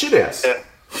 Oh, it's shit house. Yeah.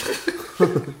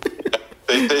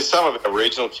 There's some of our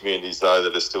regional communities, though,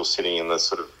 that are still sitting in the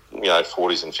sort of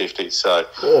 40s and 50s. So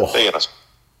they're going to,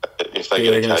 if they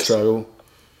They're get a going to case. struggle.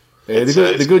 Yeah,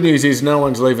 the good news is no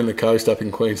one's leaving the coast up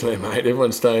in Queensland, mate.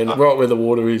 Everyone's staying right where the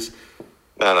water is.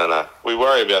 No. We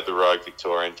worry about the rogue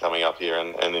Victorian coming up here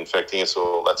and infecting us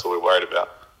all. That's all we're worried about.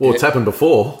 Well, it's happened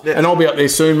before. And I'll be up there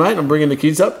soon, mate. I'm bringing the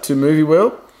kids up to Movie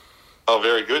World. Oh,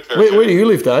 very good. Where do you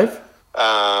live, Dave?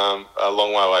 A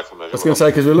long way away from Movie I was going to say,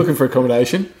 because we're looking for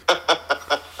accommodation.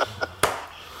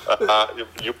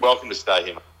 You're welcome to stay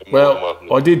here, mate. Well,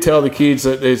 I did tell the kids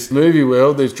that there's Movie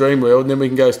World, there's Dream World, and then we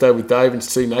can go stay with Dave and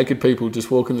see naked people just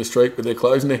walking the street with their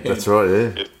clothes in their hands. That's right,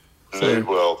 yeah. Nude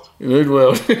world. Nude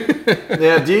World.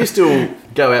 Now, do you still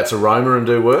go out to Roma and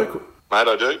do work? Mate,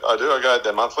 I do. I go out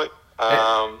there monthly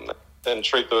and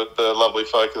treat the lovely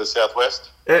folk of the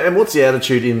Southwest. And what's the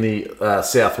attitude in the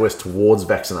Southwest towards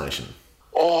vaccination?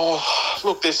 Oh,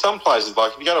 look, there's some places,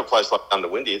 like if you go to a place like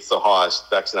Underwindy, it's the highest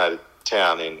vaccinated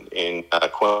town in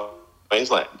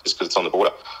Queensland, just because it's on the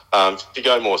border. If you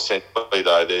go more centrally,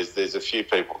 though, there's a few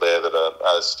people there that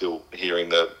are still hearing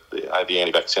the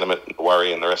anti-vax sentiment and the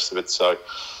worry and the rest of it. So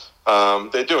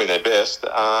they're doing their best.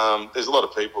 There's a lot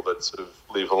of people that sort of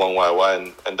live a long way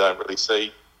away and don't really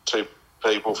see two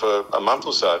people for a month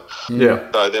or so. Yeah.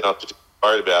 So they're not particularly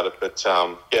worried about it. But,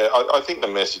 I think the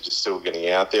message is still getting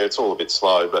out there. It's all a bit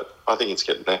slow, but I think it's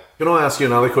getting there. Can I ask you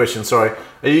another question? Sorry.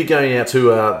 Are you going out to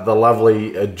the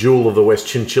lovely Jewel of the West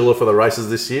Chinchilla for the races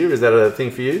this year? Is that a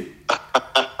thing for you?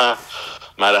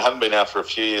 Mate, I haven't been out for a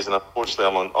few years, and unfortunately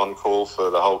I'm on call for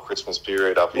the whole Christmas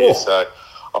period up here. So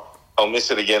I'll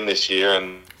miss it again this year.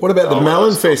 And What about the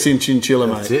Melon Fest in Chinchilla,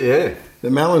 mate? That's it, yeah.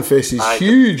 The Melon Fest is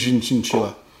huge in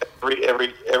Chinchilla.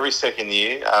 Every second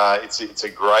year, it's a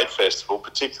great festival,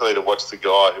 particularly to watch the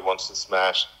guy who wants to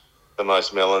smash the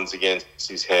most melons against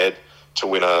his head to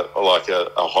win a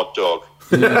hot dog.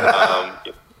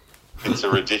 It's a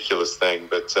ridiculous thing,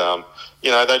 but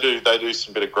they do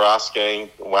some bit of grass skiing,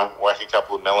 whack a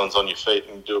couple of melons on your feet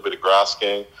and do a bit of grass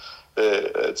skiing.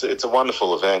 It's a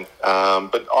wonderful event,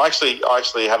 but I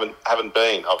actually haven't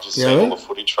been. I've just seen all the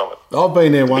footage from it. I've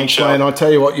been there once, and I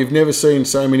tell you what, you've never seen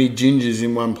so many gingers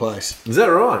in one place. Is that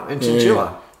right? In Chinchilla?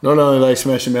 Yeah. Not only do they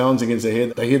smash the melons against their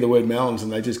head, they hear the word melons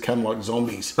and they just come like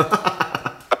zombies.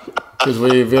 Because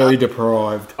we're very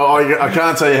deprived. Oh, I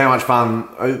can't tell you how much fun.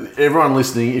 Everyone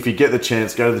listening, if you get the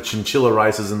chance, go to the Chinchilla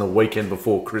races in the weekend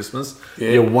before Christmas.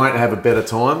 Yeah. You won't have a better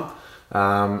time.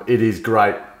 It is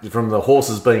great. From the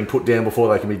horses being put down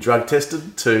before they can be drug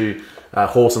tested to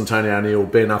Horse and Tony O'Neill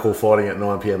bare knuckle fighting at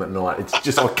 9 p.m. at night. It's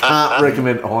just, I can't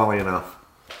recommend it highly enough.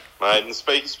 Mate, and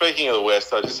speaking of the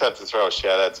West, I just have to throw a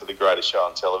shout out to the greatest show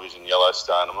on television,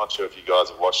 Yellowstone. I'm not sure if you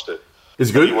guys have watched it. It's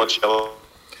good. You watch Yellowstone?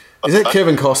 Is that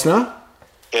Kevin Costner?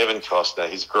 Kevin Costner,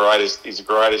 his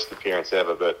greatest appearance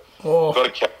ever. But I'll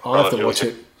have to watch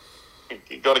it.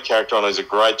 He got a character on who's a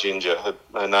great ginger.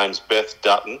 Her name's Beth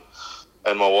Dutton,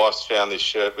 and my wife's found this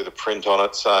shirt with a print on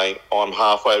it saying, "I'm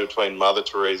halfway between Mother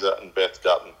Teresa and Beth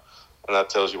Dutton," and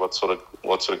that tells you what sort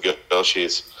of girl she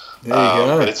is. There you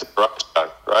go. But it's a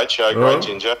great show, great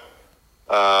ginger.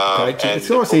 It's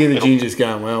nice to hear the gingers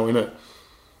going well, isn't it?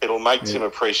 It'll make Tim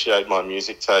appreciate my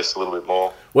music taste a little bit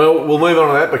more. Well, we'll move on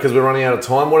to that because we're running out of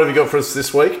time. What have you got for us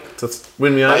this week to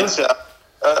win me over? It's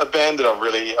a band that I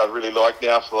really like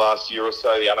now for the last year or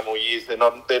so, the Animal Years. They're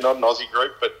not an Aussie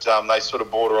group, but they sort of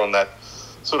border on that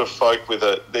sort of folk with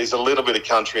there's a little bit of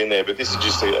country in there, but this is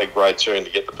just a great tune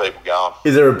to get the people going.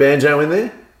 Is there a banjo in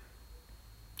there?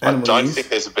 I don't think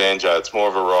there's a banjo. It's more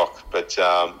of a rock, but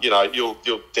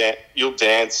you'll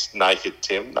dance naked,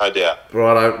 Tim, no doubt.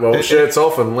 Right. Well, shirts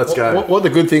off and let's go. What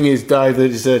the good thing is, Dave,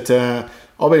 is that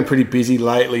I've been pretty busy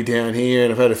lately down here,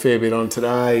 and I've had a fair bit on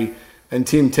today. And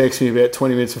Tim texted me about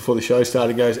 20 minutes before the show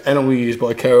started. Goes, "Animal Years"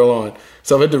 by Caroline.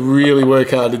 So I've had to really work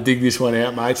hard to dig this one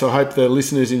out, mate. So I hope the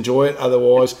listeners enjoy it.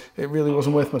 Otherwise, it really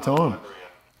wasn't worth my time.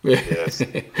 Yes.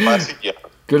 Classic, yeah.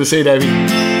 Good to see you, Davey.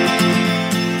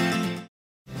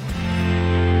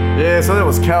 Yeah, so that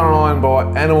was Caroline by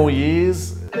Animal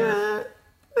Years. It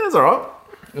was all right.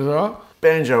 Is it all right?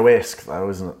 Banjo-esque, though,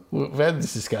 isn't it? We've had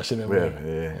this discussion, haven't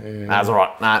we? Yeah. That's all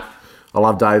right. Nah, I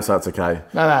love Dave, so it's okay.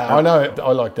 No, I know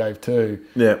I like Dave too.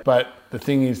 Yeah. But the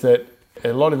thing is that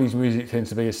a lot of his music tends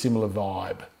to be a similar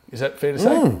vibe. Is that fair to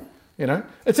say? You know?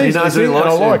 It's easy to sing, and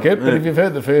I like it, but if you've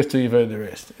heard the first two, you've heard the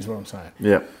rest, is what I'm saying.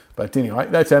 Yeah. But anyway,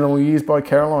 that's Animal Years by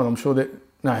Caroline. I'm sure that...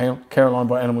 No, hang on. Caroline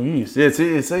by Animal Years. Yeah,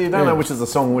 see, you don't know which is the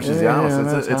song, which is the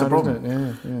artist. It's a problem.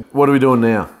 Yeah. What are we doing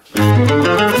now?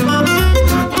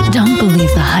 Don't believe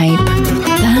the hype.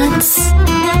 That's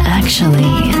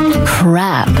actually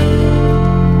crap.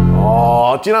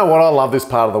 Oh, do you know what? I love this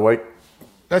part of the week.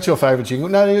 That's your favourite jingle?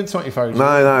 No, it's not your favourite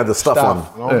jingle. No, the stuff one.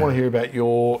 I want to hear about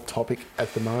your topic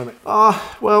at the moment.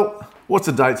 Well, what's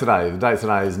the date today? The date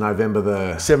today is November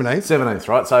the... 17th. 17th,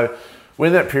 right? So... we're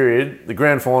in that period, the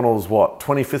grand final is what,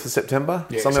 25th of September?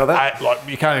 Yeah, something like that?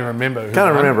 You can't even remember.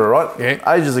 Can't remember, right?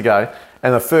 Yeah. Ages ago.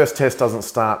 And the first test doesn't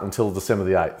start until December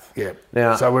the 8th. Yeah.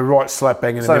 Now, so we're right slap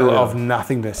bang in the middle of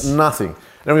nothingness. Nothing.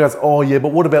 And everyone goes, oh yeah,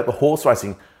 but what about the horse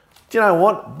racing? Do you know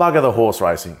what? Bugger the horse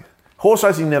racing. Horse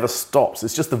racing never stops.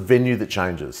 It's just the venue that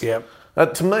changes. Yep.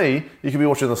 To me, you could be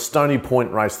watching the Stony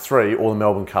Point Race 3 or the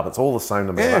Melbourne Cup. It's all the same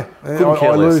to me. Yeah, Couldn't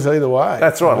care I less. lose either way.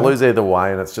 That's right, lose either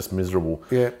way, and it's just miserable.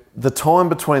 Yeah. The time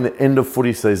between the end of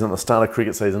footy season and the start of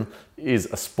cricket season is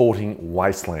a sporting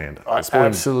wasteland. I A sporting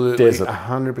absolutely desert.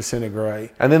 100% agree.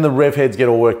 And then the rev heads get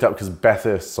all worked up because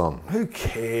Bathurst's on. Who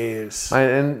cares?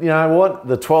 And you know what?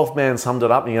 The 12th man summed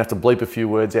it up, and you have to bleep a few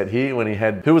words out here when he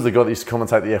had... Who was the guy that used to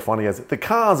commentate the F1? He goes, the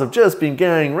cars have just been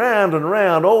going round and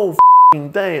round all f***ing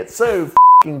day. It's so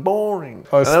f***ing boring.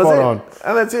 Oh, And that spot was it. on.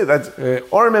 And that's it.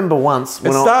 I remember once...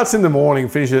 It starts in the morning,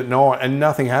 finishes at night, and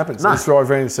nothing happens. No. Just drive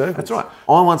around in circles. That's right.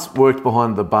 I once worked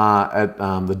behind the bar at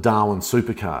the Darwin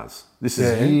Supercars. This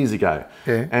is Yeah. years ago.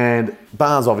 Yeah. And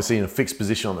bar's obviously in a fixed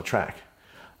position on the track.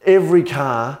 Every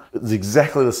car is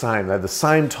exactly the same. They had the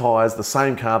same tyres, the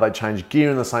same car. They changed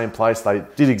gear in the same place. They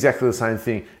did exactly the same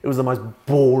thing. It was the most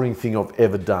boring thing I've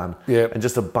ever done. Yeah. And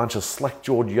just a bunch of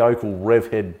slack-jawed yokel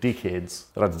rev-head dickheads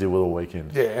that I had to deal with all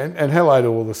weekend. Yeah, and hello to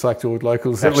all the slack-jawed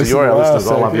locals that Actually, listen you're to our us.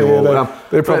 listeners. I love you all.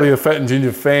 They're probably the Fat and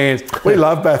Ginger fans. We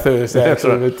love Bathurst, That's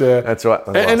actually. right. But, That's right.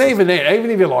 That's and right. even then,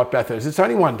 even if you like Bathurst, it's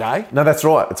only one day. No, that's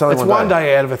right. It's only It's one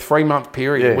day out of a 3-month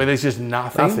period Yeah. where there's just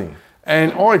nothing. Nothing.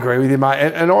 And I agree with you, mate.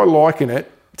 And I liken it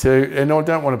to, and I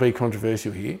don't want to be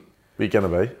controversial here, We're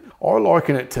going to be. I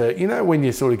liken it to, you know, when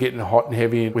you're sort of getting hot and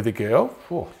heavy with a girl.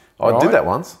 I Right. did that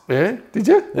once. Yeah? Did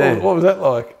you? Yeah. What was that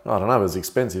like? I don't know. It was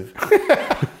expensive.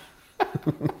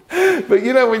 But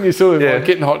you know when you're sort of Yeah. like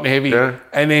getting hot and heavy, Yeah.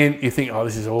 and then you think, oh,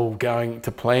 this is all going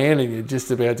to plan, and you're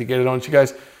just about to get it on. She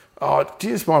goes, oh, do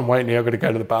you just mind waiting here? I've got to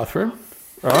go to the bathroom.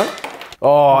 Right?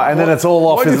 Oh, and then it's all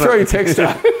off. Why'd you isn't throw it? your text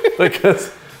her?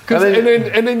 Because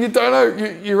And then you don't know,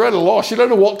 you're at a loss. You don't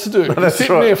know what to do. You're That's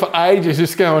sitting right. there for ages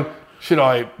just going, should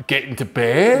I get into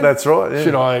bed? That's right, yeah.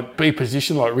 Should I be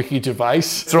positioned like Ricky Gervais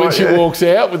when right, she yeah. walks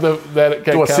out with that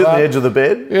do I sit on the edge of the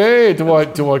bed? Yeah,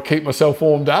 do I keep myself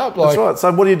warmed up? Like, That's right.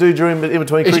 So what do you do in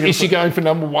between cricket? is she going for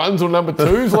number ones or number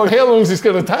twos? Like, how long is this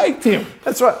going to take, Tim?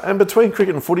 That's right. And between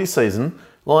cricket and footy season,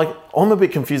 like, I'm a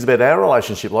bit confused about our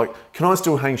relationship. Like, can I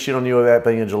still hang shit on you about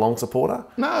being a Geelong supporter?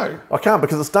 No. I can't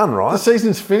because it's done, right? The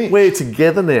season's finished. We're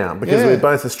together now because Yeah. we're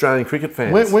both Australian cricket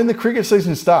fans. When the cricket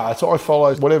season starts, I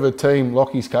follow whatever team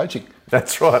Lockie's coaching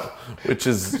That's right. Which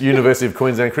is University of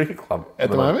Queensland Cricket Club. at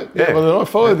the moment. Yeah. Well, then I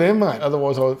follow them, mate.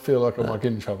 Otherwise, I feel like I might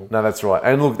get in trouble. No, that's right.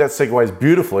 And look, that segues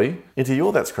beautifully into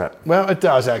your That's Crap. Well, it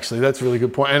does actually. That's a really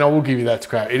good point. And I will give you that's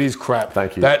crap. It is crap.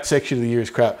 Thank you. That section of the year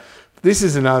is crap. This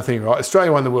is another thing, right?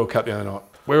 Australia won the World Cup the other night.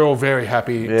 We're all very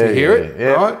happy to hear it, yeah,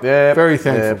 right? yeah, Very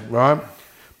thankful, right?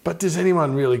 But does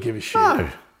anyone really give a shit? No.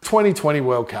 2020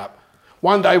 World Cup.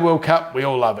 One day World Cup, we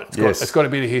all love it. Yes. It's got a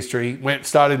bit of history.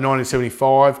 Started in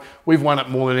 1975. We've won it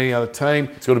more than any other team.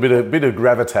 It's got a bit of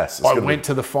gravitas. It's I got a went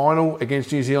to the final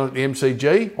against New Zealand at the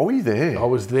MCG. Oh, were you there? I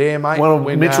was there, mate. One of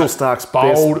When, Mitchell Stark's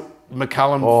bowled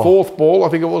McCullum, fourth ball, I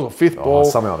think it was, or fifth ball.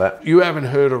 something like that. You haven't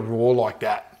heard a roar like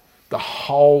that. The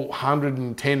whole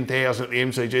 110,000 at the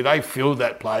MCG, they filled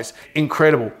that place.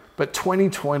 Incredible. But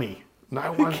 2020,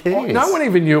 no one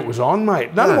even knew it was on,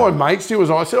 mate. None of my mates knew it was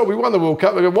on. I said, oh, we won the World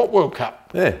Cup. They go, what World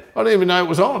Cup? Yeah. I didn't even know it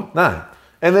was on. No.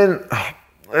 And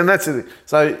that's it.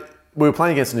 So we were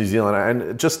playing against New Zealand,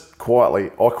 and just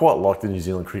quietly, I quite like the New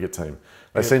Zealand cricket team.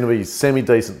 They seem to be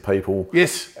semi-decent people.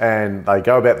 Yes. And they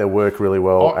go about their work really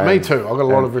well. Oh, me too. I've got a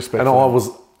lot of respect And for I them. was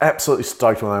absolutely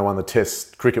stoked when they won the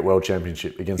Test Cricket World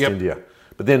Championship against Yep. India.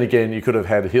 But then again, you could have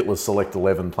had Hitler's Select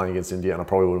 11 playing against India, and I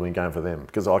probably would have been going for them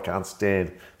because I can't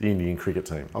stand the Indian cricket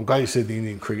team. I'm glad you said the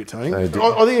Indian cricket team. They did.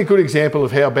 I think a good example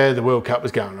of how bad the World Cup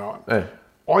was going, right? Yeah.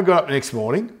 I got up the next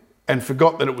morning and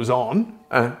forgot that it was on.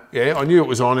 Uh-huh. Yeah, I knew it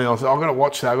was on, and I was like, I've got to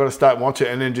watch that. I've got to start and watch it,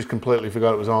 and then just completely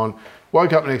forgot it was on.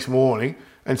 Woke up the next morning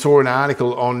and saw an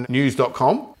article on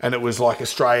news.com, and it was like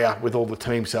Australia with all the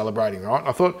teams celebrating, right? And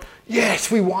I thought,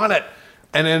 yes, we won it.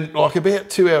 And then, like, about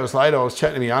 2 hours later, I was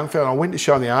chatting to my young fella, and I went to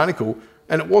show him the article,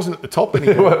 and it wasn't at the top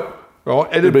anymore. Right?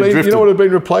 It had been been, you drifted. know what it had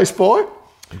been replaced by?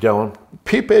 Go on.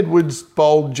 Pip Edwards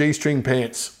bowled G-string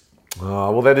pants.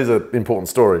 Oh, well, that is an important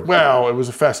story. Wow, it was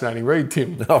a fascinating read,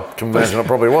 Tim. I can imagine it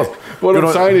probably was. What Good I'm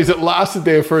on- saying is it lasted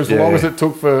there for as long Yeah. as it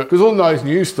took for... Because all those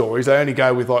news stories, they only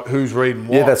go with, like, who's reading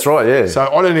what. Yeah, that's right, yeah. So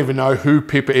I don't even know who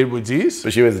Pippa Edwards is.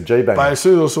 But she wears a G-bang. But as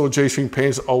soon as I saw G-string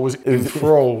pants, I was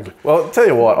enthralled. Well, I'll tell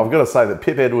you what, I've got to say that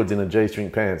Pip Edwards in a G-string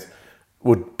pants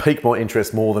would pique my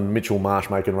interest more than Mitchell Marsh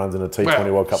making runs in a T20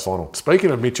 Well, World Cup final.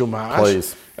 Speaking of Mitchell Marsh,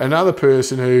 Please. another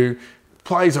person who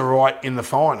plays all right in the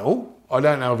final. I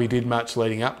don't know if he did much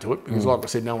leading up to it because, like I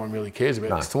said, no one really cares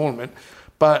about this tournament.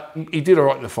 But he did all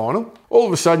right in the final. All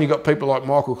of a sudden, you got people like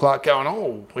Michael Clark going,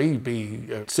 oh, he'd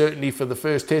be a certainty for the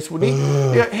first test, wouldn't he?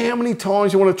 Yeah, how many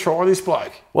times you want to try this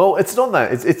bloke? Well, it's not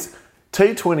that. It's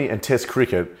T20 and Test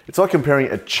cricket, it's like comparing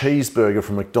a cheeseburger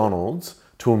from McDonald's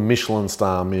to a Michelin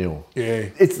star meal. Yeah.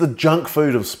 It's the junk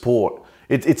food of sport.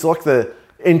 It's like the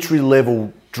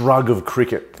entry-level drug of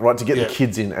cricket, right, to get Yeah. the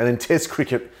kids in. And then Test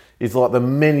cricket is like the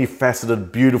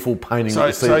many-faceted, beautiful painting that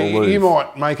you see So at the Louvre. you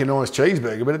might make a nice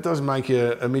cheeseburger, but it doesn't make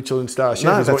you a Michelin star chef,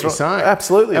 No, is what that's you're right. saying.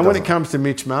 Absolutely it And when it doesn't. comes to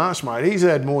Mitch Marsh, mate, he's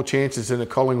had more chances than a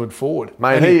Collingwood forward.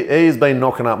 Mate, And he's been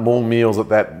knocking up more meals at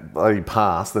that bloody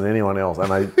pass than anyone else,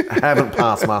 and they haven't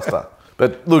passed muster.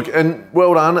 But look, and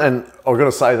well done, and I've got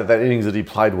to say that innings that he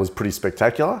played was pretty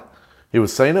spectacular. He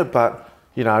was seen it, but,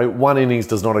 you know, one innings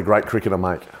does not a great cricketer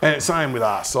make. And it's same with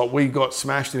us. Like, we got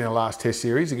smashed in our last Test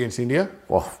series against India.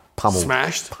 Oh, pummeled.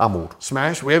 Smashed. Pummeled.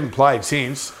 Smashed. We haven't played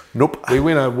since. Nope. We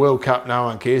win a World Cup, no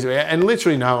one cares about. And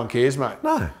literally no one cares, mate.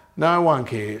 No. No one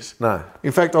cares. No.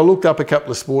 In fact, I looked up a couple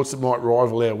of sports that might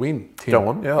rival our win, Tim. Go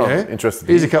on. Yeah, I'm interested.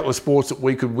 Here's a couple of sports that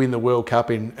we could win the World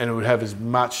Cup in, and it would have as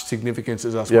much significance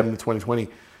as us Yep. winning the 2020.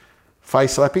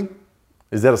 Face slapping.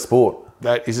 Is that a sport?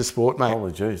 That is a sport, mate.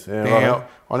 Holy jeez. Yeah, Now, right.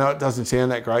 I know it doesn't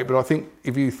sound that great, but I think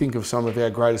if you think of some of our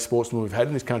greatest sportsmen we've had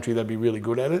in this country, they'd be really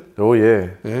good at it. Oh, yeah.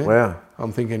 Yeah. Wow.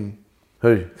 I'm thinking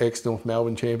Who? ex-North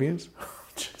Melbourne champions.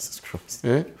 Jesus Christ.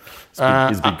 Yeah.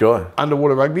 He's a big guy.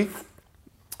 Underwater rugby.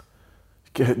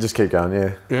 Just keep going,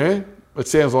 yeah. Yeah. It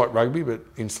sounds like rugby, but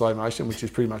in slow motion, which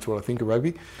is pretty much what I think of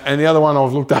rugby. And the other one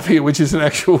I've looked up here, which is an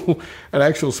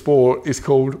actual sport, is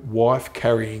called wife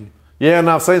carrying. Yeah,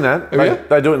 no, I've seen that. Have you?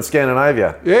 They do it in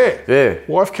Scandinavia. Yeah. Yeah.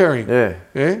 Wife carrying. Yeah.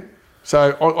 Yeah.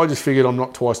 So I just figured I'm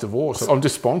not twice divorced. I'm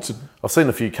just sponsored. I've seen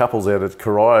a few couples out at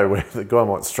Corio where the guy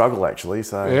might struggle, actually,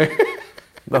 so Yeah.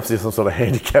 obviously some sort of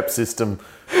handicap system.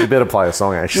 You better play a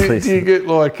song, actually. Do you get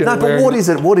like... No, but what is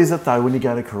it? What is it though when you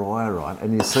go to Corio, right,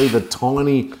 and you see the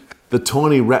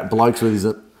tiny rat blokes with his?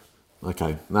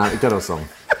 Okay, no, go to a song.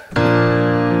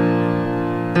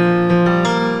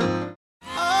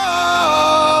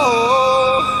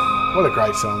 What a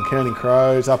great song. Counting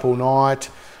Crows, Up All Night,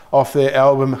 off their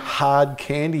album Hard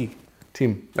Candy.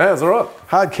 Tim. Yeah, it's all right.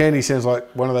 Hard Candy sounds like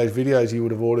one of those videos you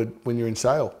would have ordered when you're in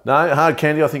sale. No, Hard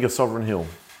Candy. I think of Sovereign Hill.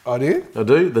 I do? I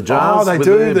do. The jars. Oh, they with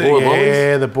do. the boiled lollies.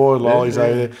 Yeah, the boiled lollies yeah.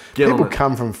 over there. Get on People it.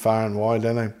 come from far and wide,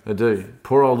 don't they? I do.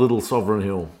 Poor old little Sovereign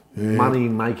Hill.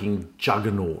 Money-making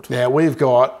juggernaut. Now, we've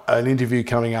got an interview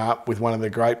coming up with one of the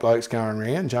great blokes going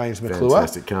around, James McClure.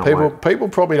 Fantastic, can't wait. People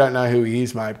probably don't know who he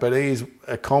is, mate, but he's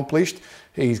accomplished.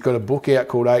 He's got a book out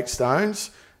called 8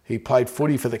 Stones. He played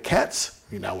footy for the Cats.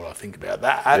 You know what I think about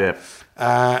that.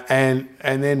 Yeah. And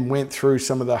then went through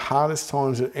some of the hardest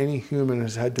times that any human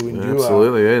has had to endure.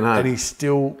 Absolutely, yeah, no. And he's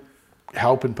still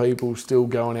helping people, still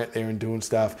going out there and doing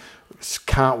stuff.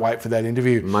 Can't wait for that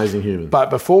interview. Amazing human.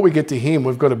 But before we get to him,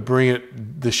 we've got to bring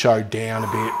the show down a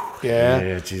bit. Yeah.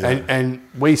 Yeah, geez. And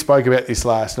we spoke about this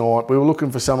last night. We were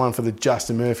looking for someone for the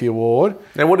Justin Murphy Award.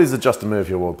 Now, what is the Justin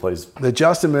Murphy Award, please? The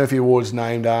Justin Murphy Award is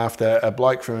named after a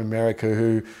bloke from America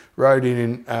who wrote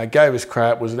in and gave us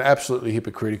crap, was an absolutely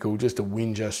hypocritical, just a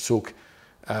whinger, sook,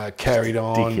 carried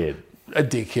on. Dickhead. A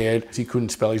dickhead. He couldn't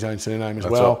spell his own surname as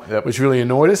That's well, right, yep. which really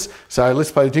annoyed us. So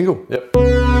let's play the jingle. Yep.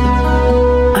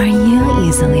 Are you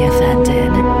easily offended?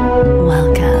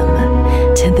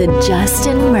 Welcome to the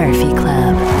Justin Murphy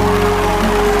Club.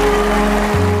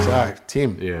 So,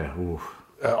 Tim, Yeah. Oof.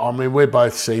 I mean, we're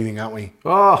both seething, aren't we?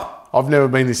 Oh, I've never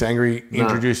been this angry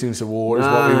introducing this award as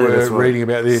No, what we that's were right. reading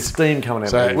about this. Steam coming out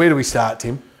So of you. where do we start,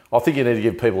 Tim? I think you need to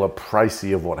give people a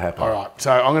précis of what happened. All right.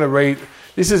 So I'm going to read.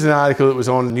 This is an article that was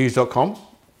on news.com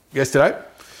yesterday,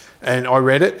 and I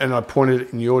read it and I pointed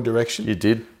it in your direction. You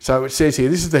did? So it says here,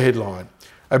 this is the headline.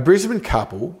 A Brisbane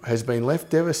couple has been left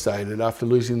devastated after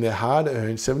losing their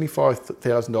hard-earned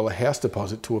 $75,000 house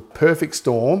deposit to a perfect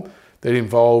storm that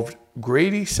involved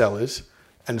greedy sellers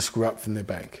and a screw-up from their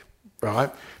bank. Right?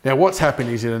 Now, what's happened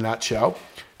is, in a nutshell,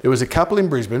 there was a couple in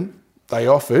Brisbane. They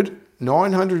offered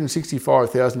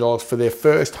 $965,000 for their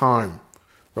first home.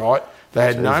 Right? They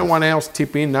had no one else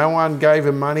tip in. No one gave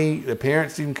them money. The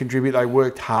parents didn't contribute. They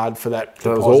worked hard for that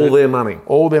So it deposit. was all their money.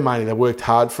 All their money. They worked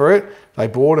hard for it. They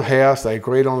bought a house. They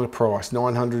agreed on the price,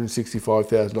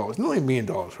 $965,000. Nearly $1 million,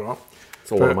 right?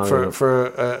 It's a lot of money, isn't it? For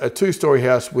a two-storey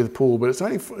house with a pool, but it's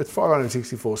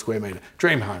 564 square metre.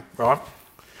 Dream home, right?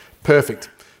 Perfect.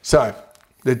 So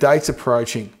the date's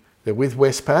approaching. They're with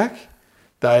Westpac.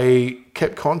 They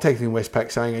kept contacting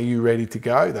Westpac saying, are you ready to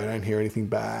go? They don't hear anything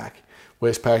back.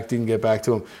 Westpac didn't get back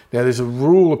to them. Now, there's a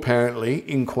rule apparently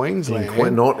in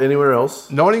Queensland. Not anywhere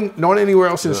else. Not anywhere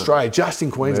else in Australia, just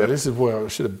in Queensland. Yeah. This is where I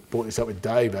should have brought this up with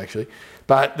Dave, actually.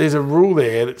 But there's a rule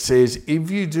there that says if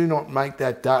you do not make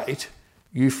that date,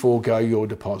 you forego your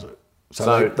deposit.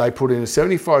 So they put in a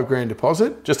 75 grand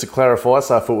deposit. Just to clarify,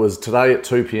 so if it was today at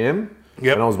 2 p.m,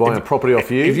 Yep. and I was buying a property off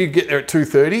you, If you get there at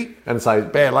 2:30, and say,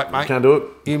 bad luck, mate. can't do it,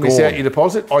 You miss gone. out your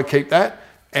deposit. I keep that,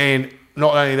 and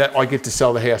not only that, I get to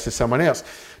sell the house to someone else.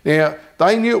 Now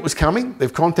they knew it was coming.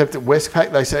 They've contacted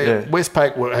Westpac. They say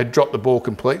Westpac had dropped the ball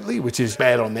completely, which is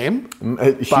bad on them.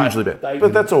 Hugely bad.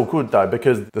 But that's all good though,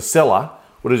 because the seller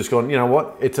would have just gone, you know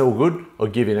what, it's all good. I'll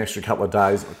give you an extra couple of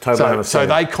days. Totally So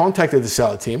understand. they contacted the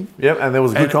seller, Tim. Yep, and there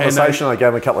was a good conversation. I gave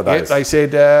them a couple of days. They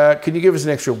said, can you give us an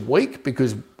extra week?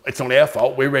 Because it's not our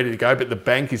fault. We're ready to go, but the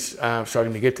bank is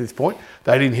struggling to get to this point.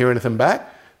 They didn't hear anything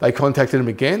back. They contacted them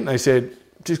again. They said,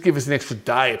 just give us an extra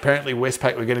day. Apparently,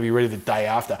 Westpac were going to be ready the day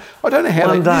after. I don't know how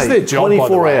One this is day, their job, 24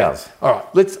 by the way. hours. All right,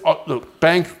 let's look.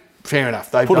 Bank, fair enough.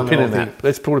 They've Put a done pin the in right that. thing.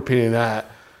 Let's put a pin in that.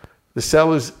 The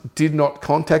sellers did not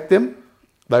contact them.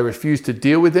 They refused to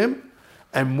deal with them,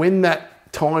 and when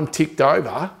that time ticked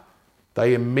over,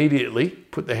 they immediately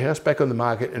put the house back on the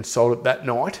market and sold it that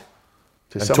night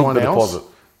to And took someone the else. deposit.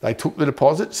 They took the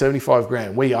deposit, 75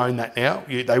 grand. We own that now.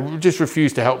 They just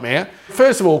refused to help me out.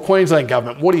 First of all, Queensland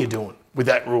government, what are you doing with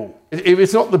that rule? If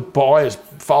it's not the buyer's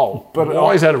fault,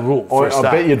 why is that a rule for a start?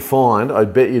 I bet you'd find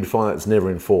that it's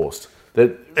never enforced.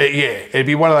 That Yeah, it'd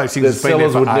be one of those things that's been there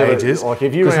sellers for would never- ages. like,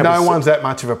 if you Because have no a- one's that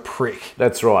much of a prick.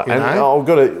 That's right. You And know? I've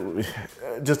got to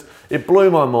just, it blew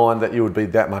my mind that you would be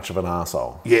that much of an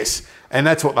arsehole. Yes, and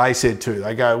that's what they said too.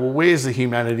 They go, well, where's the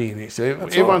humanity in this?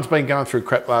 Everyone's been going through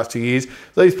crap the last 2 years.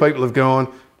 These people have gone,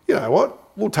 you know what,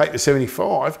 we'll take the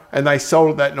 75, and they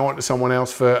sold it that night to someone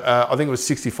else for, I think it was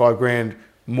 65 grand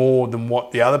more than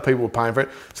what the other people were paying for it.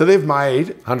 So they've made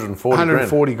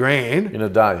 140 grand in a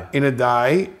day in a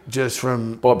day just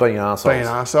from by being arseholes. being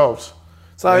arseholes.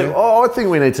 So I think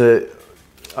we need to.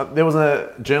 There was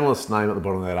a journalist's name at the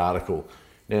bottom of that article.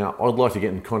 Now I'd like to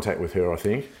get in contact with her. I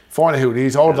think Find out who it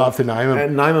is. I'd love to name them.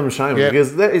 and name them and shame them Yeah.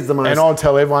 because that is the most. And I'll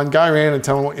tell everyone, go around and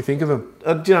tell them what you think of them.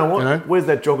 Do you know what? You know? Where's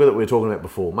that jogger that we were talking about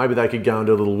before? Maybe they could go and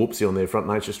do a little whoopsie on their front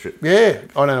nature strip. Yeah,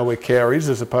 I don't know where Cow is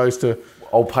as opposed to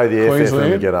I'll pay the airfare for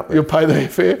them to get up there. You'll pay the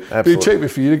airfare. It'd be Absolutely. cheaper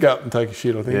for you to go up and take a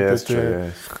shit, I think. Yeah, that's but, true,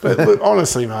 yeah. But look,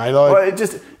 honestly, mate, Well,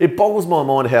 it boggles my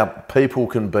mind how people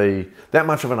can be that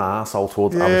much of an arsehole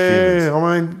towards other humans. yeah,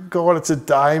 I mean, God, it's a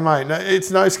day, mate. No,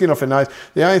 it's no skin off their nose.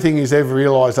 The only thing is they've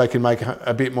realised they can make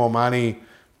a bit more money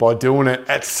by doing it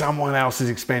at someone else's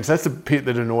expense. That's the bit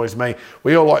that annoys me.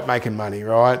 We all like making money,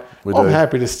 right? I'm do.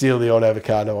 happy to steal the odd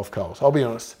avocado off Coles. I'll be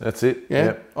honest. That's it. Yeah,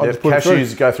 Yep. I Yep. just put it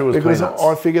Cashews go through as because peanuts.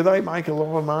 I figure they make a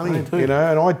lot of money, They do. you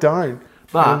know, and I don't.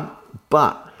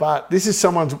 But But this is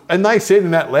someone's, and they said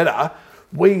in that letter,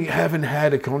 we haven't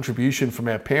had a contribution from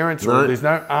our parents, or No. there's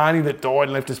no auntie that died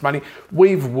and left us money.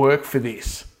 We've worked for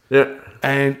this, yeah,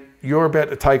 and you're about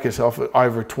to take us off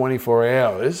over 24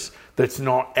 hours. That's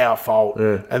not our fault.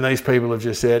 Yeah. And these people have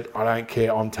just said, I don't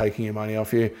care, I'm taking your money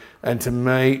off you. And to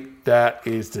me, that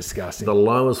is disgusting. the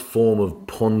lowest form of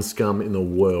pond scum in the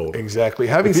world. Exactly.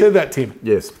 Having said that, Tim,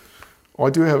 Yes. I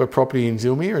do have a property in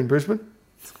Zilmere in Brisbane,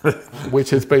 which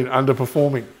has been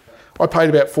underperforming. I paid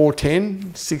about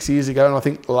 $410 6 years ago, and I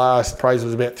think the last appraisal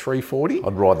was about $340.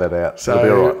 I'd ride that out. So It'll be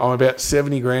all right. I'm about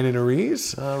 70 grand in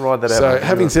arrears. Ride that out. So mate.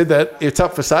 having said that, it's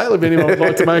up for sale if anyone would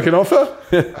like to make an offer.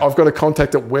 I've got a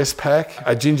contact at Westpac,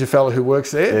 a ginger fella who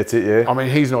works there. That's it, yeah. I mean,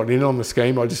 he's not in on the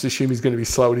scheme. I just assume he's going to be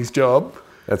slow at his job.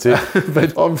 That's it.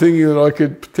 But I'm thinking that I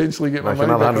could potentially get my Make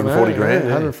money another back on 140 that. grand, Yeah,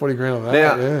 yeah. 140 grand on that.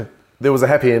 Now, yeah. there was a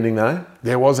happy ending though.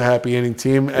 There was a happy ending,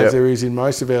 Tim, as Yep. there is in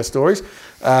most of our stories.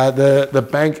 The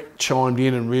bank chimed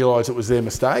in and realised it was their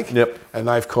mistake. Yep. And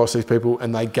they've cost these people,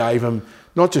 and they gave them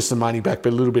not just the money back, but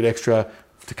a little bit extra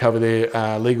to cover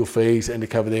their legal fees and to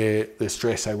cover the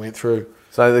stress they went through.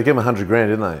 So they gave him 100 grand,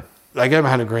 didn't they? They gave them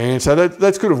 100 grand. So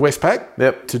that's good of Westpac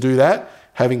Yep. to do that,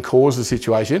 having caused the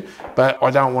situation. But I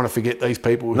don't want to forget these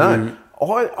people who No.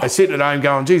 are sitting at home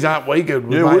going, geez, aren't we good?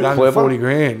 We Yeah, made we're 140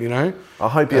 clever. grand, you know? I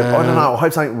hope I don't know. I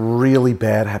hope something really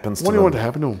bad happens to What do them. you want to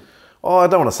happen to them? Oh, I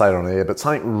don't want to say it on air, but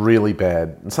something really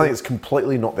bad. And something that's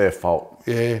completely not their fault.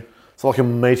 Yeah. It's like a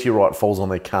meteorite falls on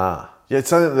their car. Yeah, it's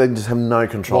something that they just have no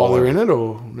control While they're over. in it,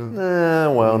 or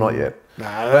no? Well, not yet.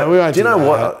 No, we won't Do you know that.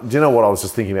 what? Do you know what I was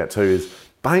just thinking about too? Is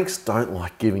banks don't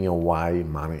like giving away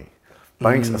money.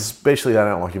 Banks, especially, they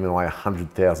don't like giving away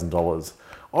 $100,000.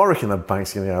 I reckon the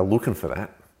bank's going to go looking for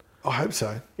that I hope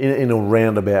so. in a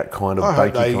roundabout kind of I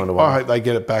hope, bakey kind of I way. hope they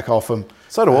get it back off them.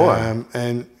 So do I.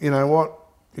 And you know what?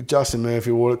 Justin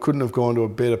Murphy, well, it couldn't have gone to a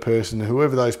better person.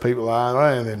 Whoever those people are,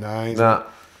 I don't know their names. Nah,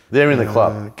 they're in the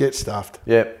club. Get stuffed.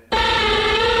 Yep.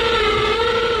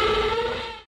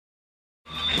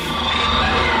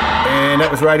 And that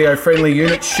was Radio Friendly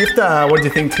Unit Shifter. What do you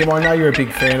think, Tim? I know you're a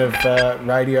big fan of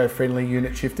Radio Friendly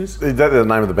Unit Shifters. Is that the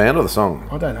name of the band or the song?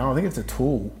 I don't know. I think it's a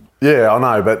tool. Yeah, I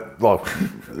know, but like,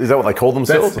 is that what they call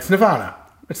themselves? It's Nirvana.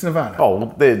 It's Nirvana. Oh,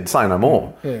 well, they're saying no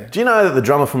more. Yeah. Do you know that the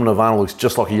drummer from Nirvana looks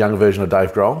just like a younger version of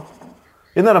Dave Grohl?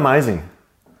 Isn't that amazing?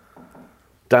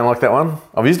 Don't like that one?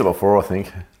 I've used it before, I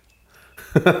think.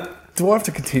 Do I have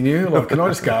to continue? Like, can I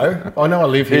just go? I know I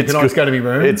live here. Can I just go to my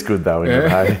room? It's good though, isn't it,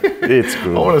 hey? It's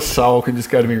good. I want a soul can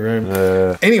just go to my room.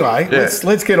 Anyway,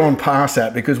 let's get on past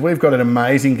that because we've got an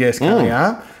amazing guest coming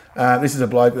up. This is a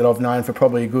bloke that I've known for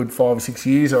probably a good 5 or 6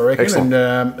 years, I reckon. Excellent.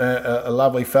 And a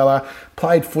lovely fella.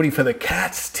 Played footy for the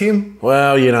Cats, Tim.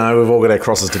 Well, you know, we've all got our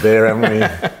crosses to bear, haven't we?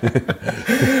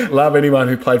 Love anyone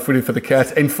who played footy for the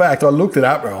Cats. In fact, I looked it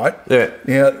up, right? Yeah.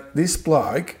 Now, this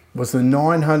bloke was the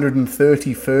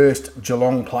 931st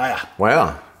Geelong player.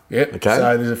 Wow. Yep. Okay.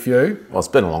 So there's a few. Well, it's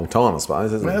been a long time, I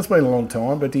suppose, hasn't Well, it? it's been a long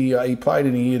time, but he played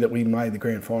in a year that we made the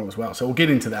grand final as well. So we'll get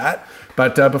into that.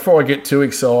 But before I get too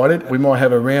excited, we might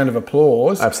have a round of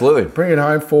applause. Absolutely. Bring it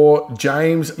home for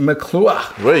James McClure.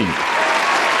 We.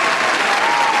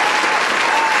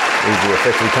 Is the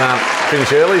effect we can't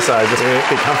finish early, so just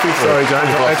get comfy for Sorry,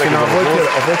 James. 25 Actually, seconds no, of applause.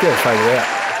 I've worked out fade it out.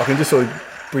 I can just sort of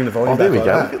bring the volume Oh, there back we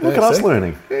go. like that. Look at us see?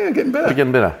 learning. Yeah, getting We're better.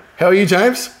 getting better. How are you,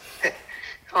 James?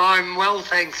 I'm well,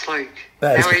 thanks, Luke.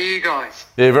 That is How are good. you guys?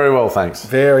 Yeah, very well, thanks.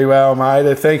 Very well,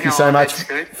 mate. Thank you Oh, so much that's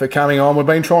good. for coming on. We've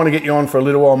been trying to get you on for a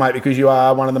little while, mate, because you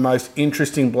are one of the most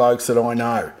interesting blokes that I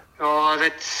know. Oh,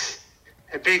 that's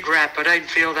a big rap. I don't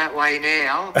feel that way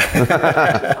now.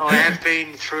 I have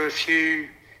been through a few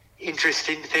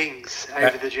interesting things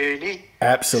over the journey.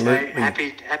 Absolutely. So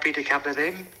happy to cover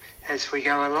them as we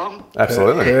go along.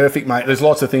 Absolutely. Perfect, mate. There's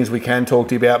lots of things we can talk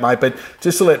to you about, mate, but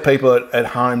just to let people at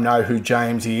home know who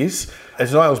James is,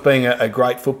 as well as being a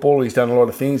great footballer, he's done a lot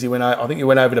of things. I think you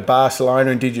went over to Barcelona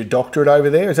and did your doctorate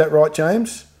over there. Is that right,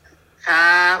 James?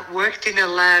 Worked in a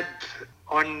lab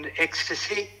on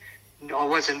ecstasy. I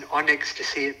wasn't on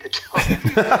ecstasy at the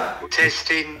time.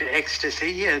 Testing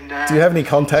ecstasy and. Do you have any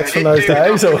contacts from those didn't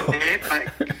do days? my Or? doctorate there,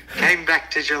 but came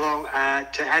back to Geelong,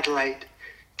 to Adelaide,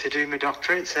 to do my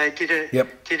doctorate. So I did a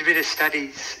bit of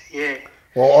studies. Yeah.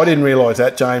 Well, I didn't realise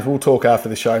that, James. We'll talk after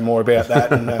the show more about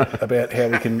that and about how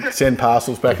we can send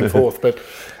parcels back and forth. But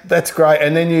that's great.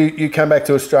 And then you come back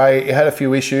to Australia. You had a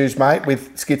few issues, mate,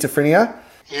 with schizophrenia.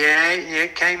 Yeah.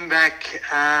 Came back.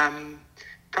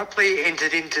 Probably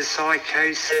entered into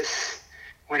psychosis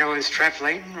when I was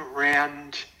travelling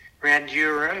around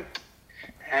Europe,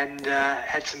 and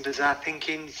had some bizarre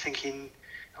thinking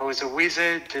I was a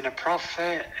wizard and a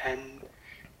prophet, and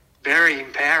very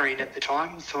empowering at the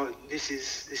time. Thought this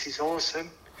is awesome,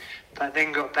 but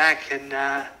then got back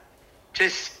and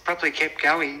just probably kept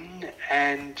going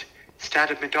and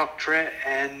started my doctorate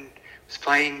and was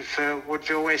playing for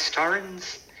Woodville West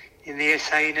Torrens in the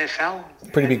SANFL.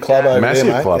 Pretty big club over Massive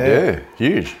there, mate. club, yeah.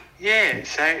 Huge. Yeah,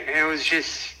 so it was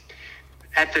just,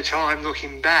 at the time,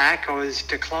 looking back, I was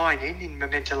declining in my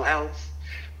mental health,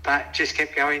 but just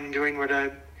kept going, doing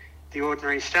the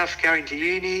ordinary stuff, going to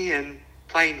uni and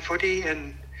playing footy,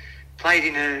 and played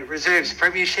in a reserves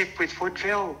premiership with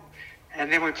Woodville,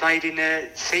 and then we played in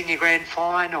a senior grand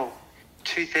final,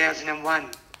 2001,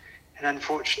 and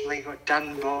unfortunately got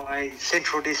done by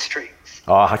Central Districts.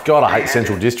 Oh, God, I hate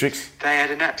Central Districts. They had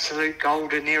an absolute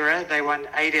golden era. They won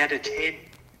 8 out of 10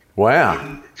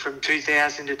 Wow. from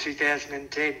 2000 to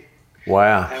 2010.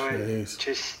 Wow. They were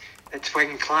that's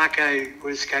when Clarko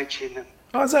was coaching them.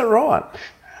 Oh, is that right?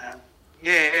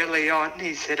 Yeah, early on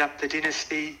he set up the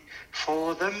dynasty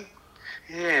for them.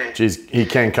 Yeah. Jeez, he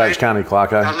can coach, can't he, I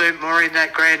Clarko? learnt more in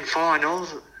that grand final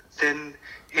than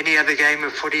any other game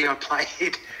of footy I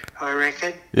played, I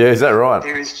reckon. Yeah, is that right?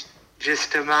 He was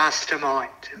just a mastermind.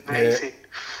 Amazing.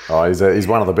 Oh, he's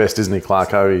one of the best, isn't he,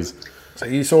 Clarko? He's So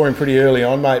you saw him pretty early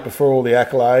on, mate, before all the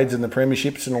accolades and the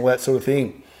premierships and all that sort of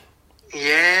thing.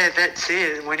 Yeah, that's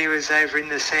it. When he was over in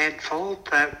the Sandfall,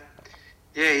 but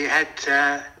yeah, he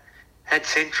had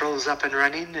Centrals up and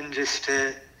running and just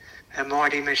a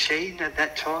mighty machine at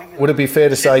that time. Would it be fair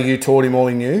to say you taught him all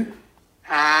he knew?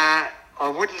 I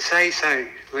wouldn't say so,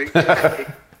 Luke.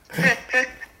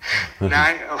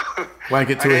 No. Won't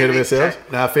get too I ahead of don't think ourselves.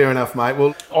 No, fair enough, mate.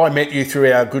 Well, I met you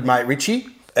through our good mate Richie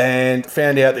and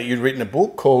found out that you'd written a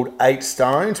book called 8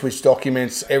 Stones, which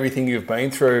documents everything you've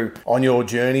been through on your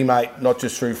journey, mate, not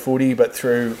just through footy, but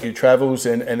through your travels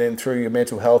and then through your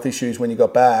mental health issues when you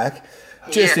got back.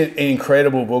 Just Yeah. an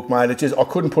incredible book, mate. I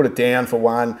couldn't put it down for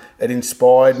one. It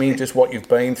inspired me, just what you've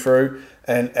been through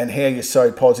and how you're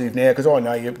so positive now, because I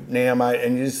know you now, mate,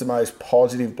 and you're just the most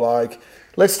positive bloke.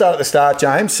 Let's start at the start,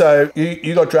 James. So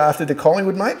you got drafted to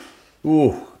Collingwood, mate?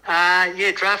 Ooh.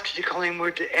 Yeah, drafted to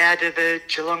Collingwood out of the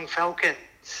Geelong Falcons.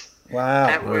 Wow.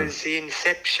 That was the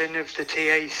inception of the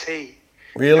TAC.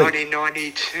 Really?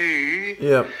 1992.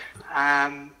 Yeah.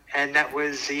 And that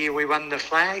was the year we won the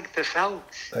flag, the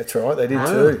Phelps. That's right, they did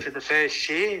For too. the first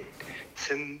year.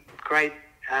 Some great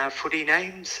footy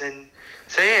names. And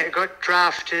so, yeah, it got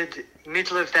drafted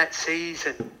middle of that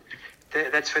season.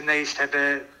 That's when they used to have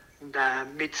a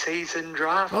mid-season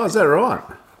draft. Oh, is that right?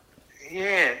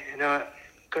 Yeah, and I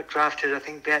got drafted, I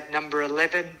think, about number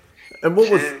 11 And what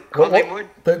was... to Collingwood.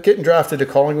 But getting drafted to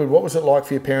Collingwood, what was it like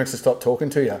for your parents to stop talking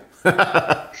to you?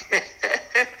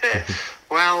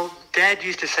 Well, Dad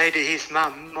used to say to his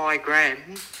mum, my gran,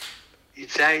 he'd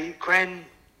say, Gran,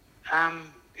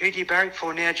 who do you barrack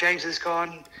for now? James has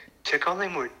gone to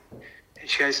Collingwood. And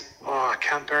she goes, I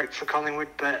can't barrack for Collingwood,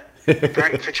 but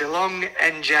barrack for Geelong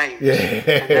and James. Yeah,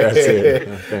 That's it.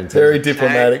 Fantastic. very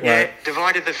diplomatic, yeah, mate.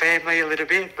 divided the family a little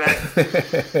bit,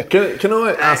 but Can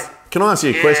I ask you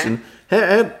a yeah. question?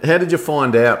 How did you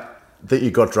find out that you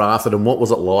got drafted, and what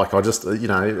was it like?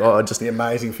 The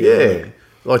amazing feeling. Yeah.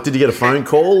 Like, did you get a phone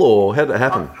call, or how did it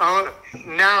happen?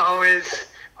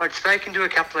 I'd spoken to a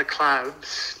couple of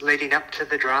clubs leading up to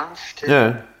the draft.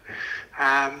 Yeah.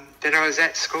 Then I was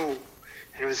at school,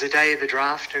 and it was the day of the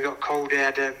draft. I got called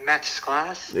out of maths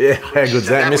class. Yeah, how good's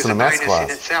that? Missing a maths bonus class.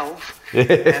 in itself. And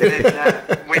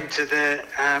then went to the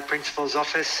principal's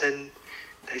office, and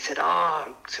they said,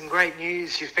 some great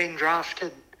news, you've been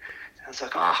drafted. I was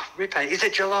like, Ripper, is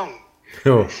it Geelong?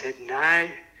 Oh. I said, no.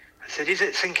 I said, is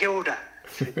it St Kilda? I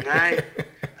said, no.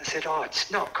 I said,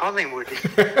 it's not Collingwood.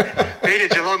 Being a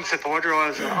Geelong supporter, I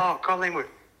was like, Collingwood.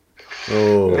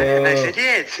 Oh. And they said,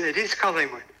 yeah, it is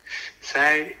Collingwood.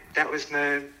 So that was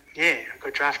I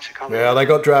got drafted to Collingwood. Well, they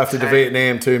got drafted to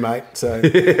Vietnam too, mate. So,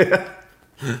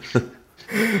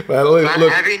 well, But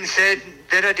look, having said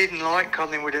that, I didn't like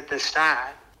Collingwood at the start.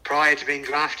 Prior to being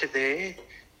drafted there,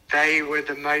 they were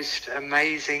the most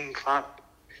amazing club.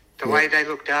 The way they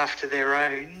looked after their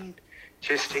own,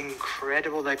 just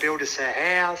incredible. They built us a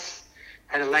house,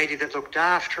 had a lady that looked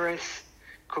after us,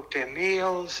 cooked our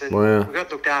meals, and Wow. we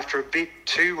got looked after a bit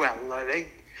too well, I think.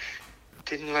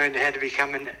 Didn't learn how to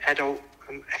become an adult.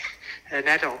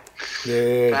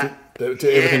 yeah,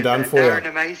 everything done for they're you. an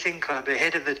amazing club,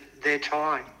 ahead of their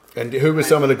time. And who were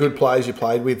some of the good players you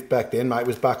played with back then, mate?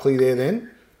 Was Buckley there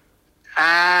then?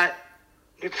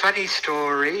 Funny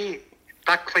story.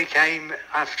 Buckley came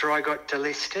after I got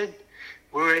delisted.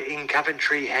 We were in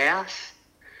Coventry House,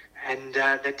 and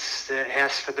that's the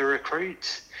house for the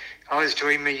recruits. I was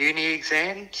doing my uni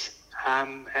exams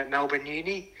at Melbourne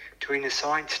Uni, doing a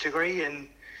science degree, and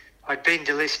I'd been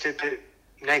delisted, but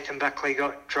Nathan Buckley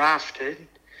got drafted,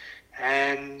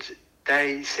 and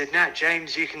they said, no,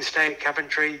 James, you can stay at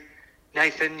Coventry.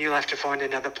 Nathan, you'll have to find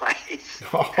another place.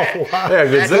 Oh, wow. How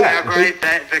good's That's that? how great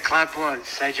the club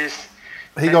was. They just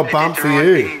He got they bumped did for the right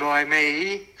you. thing by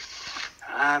me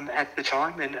at the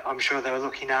time, and I'm sure they were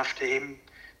looking after him.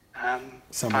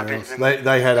 Somewhere far else. better than me.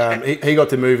 They had he got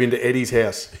to move into Eddie's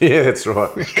house. Yeah, that's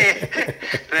right. Yeah,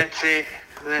 that's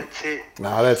it.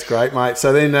 No, that's great, mate.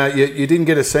 So then you didn't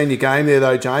get a senior game there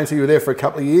though, James. You were there for a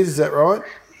couple of years, is that right?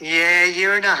 Yeah,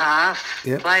 year and a half.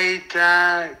 Yep.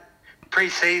 Played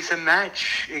pre-season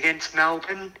match against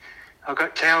Melbourne. I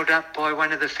got tailed up by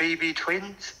one of the Phoebe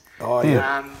twins. Oh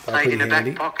yeah. Played in the pretty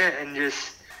handy. back pocket and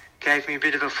just gave me a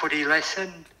bit of a footy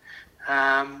lesson.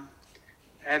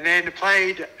 And then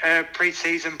played a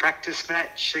pre-season practice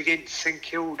match against St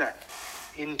Kilda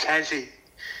in Tassie.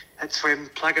 That's when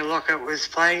Plugger Lockett was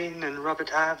playing, and Robert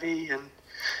Harvey, and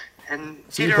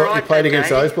So did you all played right that against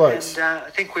day, those blokes? And I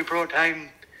think we brought home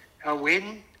a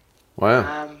win.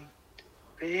 Wow.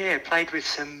 But yeah, played with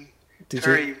some. Did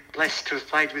Very blessed to have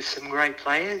played with some great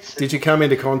players. Did you come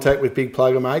into contact with Big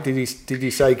Plugger, mate? Did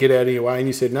you say get out of your way, and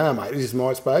you said no, mate, this is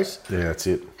my space? Yeah, that's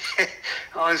it.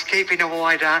 I was keeping a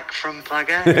wide arc from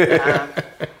Plugger.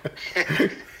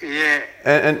 Yeah,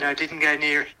 And- no, didn't go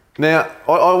near it. Now,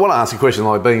 I want to ask a question,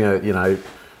 like being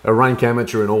a rank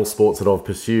amateur in all sports that I've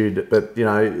pursued, but,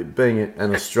 being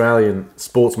an Australian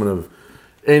sportsman of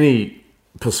any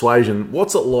persuasion,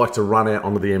 what's it like to run out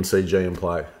onto the MCG and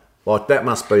play? Like, that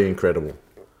must be incredible.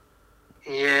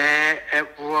 Yeah, it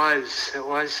was,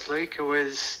 Luke. It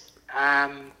was, I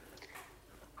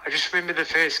just remember the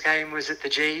first game was at the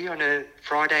G on a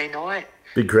Friday night.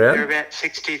 Big crowd? There were about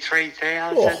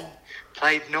 63,000, Oh.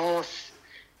 played North,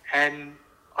 and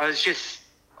I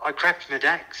crapped my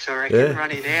dacks, I reckon, Yeah.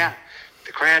 running out.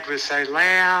 The crowd was so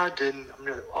loud, and I'm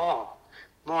like,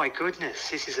 my goodness,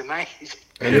 this is amazing.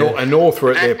 And North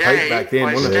were at their That peak day, back then,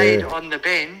 I wasn't it? stayed on the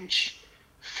bench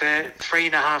for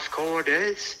 3.5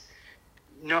 quarters,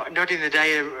 not in the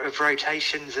day of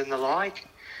rotations and the like.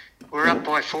 We're up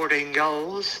by 14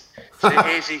 goals. So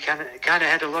Izzy kind of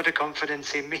had a lot of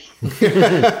confidence in me.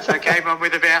 So I came on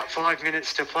with about 5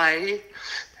 minutes to play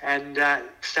and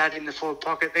started in the forward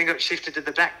pocket, then got shifted to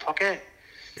the back pocket.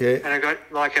 Yeah. And I got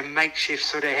like a makeshift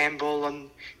sort of handball in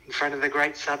front of the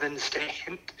Great Southern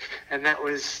stand, and that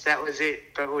was it.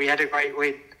 But we had a great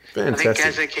win. Fantastic. I think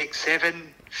Gazza kicked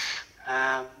 7.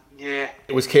 Yeah.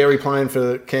 Was Carey playing for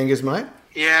the Kangas, mate?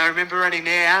 Yeah, I remember running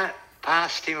out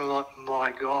past him. I'm like,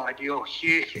 my God, you're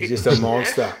huge. He's just a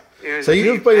monster. He was So a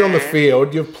you've big been on the man.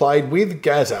 field, you've played with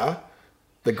Gazza,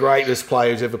 the greatest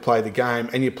player who's ever played the game,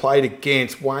 and you played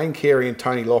against Wayne Carey and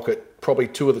Tony Lockett, probably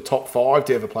 2 of the top 5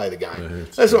 to ever play the game.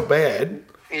 That's not bad.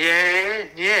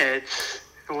 Yeah.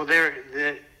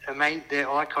 They're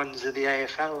icons of the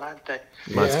AFL, aren't they?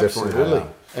 Most Yeah, definitely. absolutely.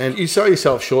 Are. And you sell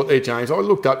yourself short there, James. I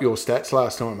looked up your stats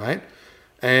last time, mate,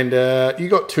 and you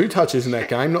got 2 touches in that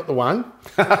game, not the one.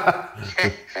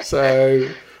 So,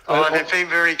 They've been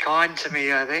very kind to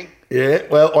me, I think. yeah,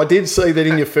 well, I did see that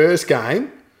in your first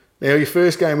game. Now, your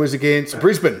first game was against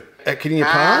Brisbane at Kinnear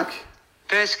Park.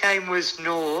 First game was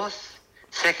North.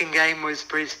 Second game was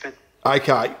Brisbane.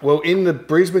 Okay, well, in the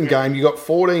Brisbane game, you got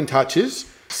 14 touches,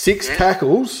 6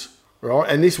 tackles, right?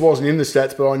 And this wasn't in the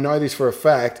stats, but I know this for a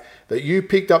fact, that you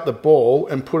picked up the ball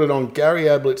and put it on Gary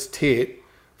Ablett's tit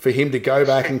for him to go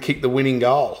back and kick the winning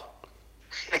goal.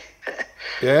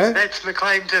 Yeah? That's my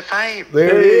claim to fame.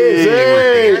 There it is.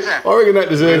 Hey. Hey. I reckon that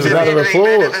deserves Is another anything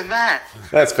better applause. than that?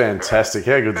 That's fantastic.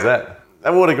 How good's that?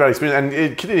 And what a great experience.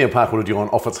 And Kinnear Park would have gone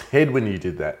off its head when you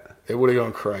did that. It would have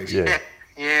gone crazy. Yeah.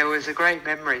 Yeah, it was a great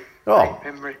memory. Oh.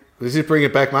 Great memory. Does this bring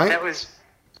it back, mate? That was...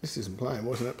 This isn't playing.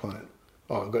 Wasn't that playing?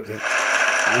 Oh, I've got it. A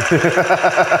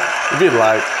bit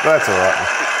late. That's all right.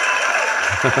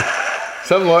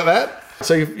 Something like that.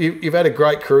 So you've had a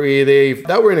great career there.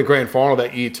 They were in a grand final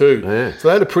that year too. Yeah. So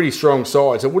they had a pretty strong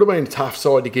side. So it would have been a tough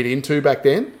side to get into back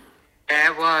then. Yeah,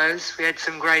 it was. We had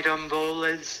some great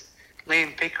on-ballers.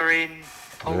 Liam Pickering,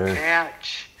 Paul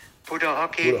Couch, Buddha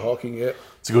Hockey. Good Hocking, yeah.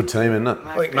 It's a good team, isn't it?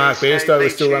 I think Mark Bairstow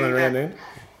was still running around then.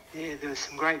 Yeah, there were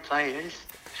some great players.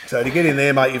 So to get in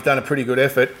there, mate, you've done a pretty good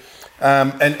effort.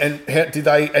 And how did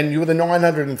they? And you were the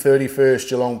 931st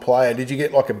Geelong player. Did you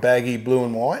get like a baggy blue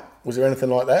and white? Was there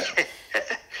anything like that?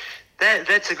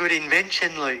 That's a good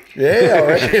invention, Luke. Yeah,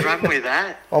 I I should reckon. run with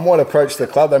that. I might approach the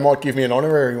club. They might give me an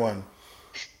honorary one.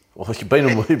 Well, you've been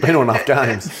on enough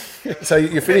games. So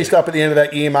you finished up at the end of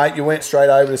that year, mate. You went straight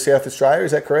over to South Australia.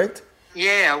 Is that correct?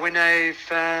 Yeah, I went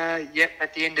over,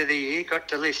 at the end of the year, got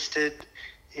delisted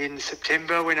in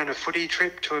September, went on a footy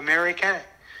trip to America.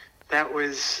 That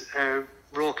was a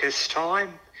raucous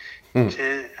time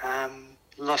to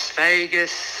Las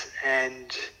Vegas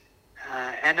and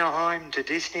Anaheim to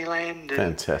Disneyland.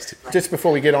 And Fantastic. Just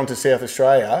before we get on to South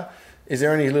Australia, is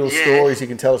there any little Yeah. stories you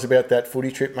can tell us about that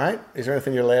footy trip, mate? Is there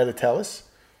anything you're allowed to tell us?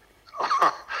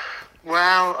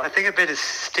 Well, I think I better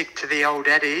stick to the old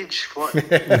adage. What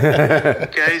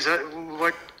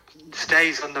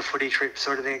stays on the footy trip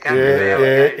sort of thing. I can't remember how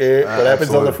it goes. What happens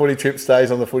on the absolutely. footy trip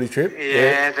stays on the footy trip.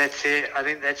 Yeah, that's it. I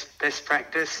think that's best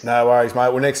practice. No worries,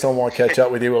 mate. Well, next time I catch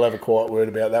up with you, we'll have a quiet word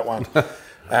about that one.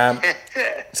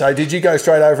 So did you go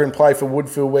straight over and play for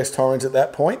Woodville West Torrens at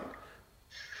that point?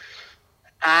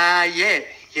 Yeah.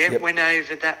 Yep. Went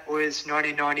over. That was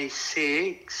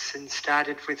 1996 and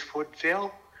started with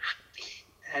Woodville.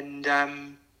 And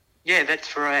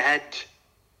that's where I had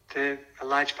a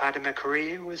large part of my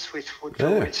career was with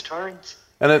Woodville Yeah. West Torrens.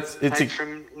 And it's Played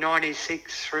from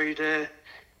 96 through to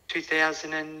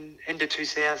 2000 and end of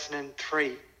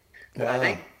 2003. I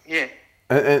think. Yeah.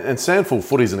 and Sandford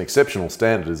footy is an exceptional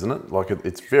standard, isn't it? Like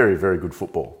it's very, very good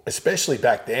football. Especially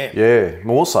back then. Yeah,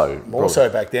 more so. More so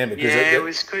back then because Yeah, it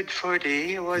was good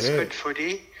footy. It was good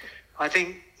footy. I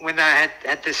think when they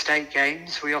had the state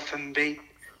games, we often beat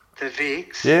the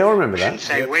Vics. Yeah, I remember I shouldn't that.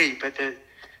 say we, but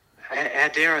how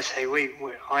dare I say we?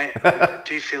 I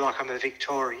do feel like I'm a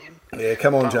Victorian. Yeah,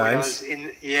 come on, But when I James. was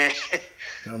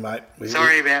Oh, mate.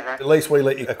 Sorry about that. At least we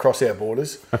let you across our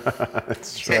borders.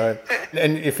 So,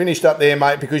 and you finished up there,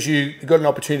 mate, because you got an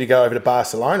opportunity to go over to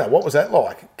Barcelona. What was that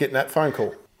like, getting that phone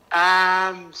call?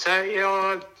 I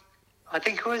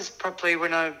think it was probably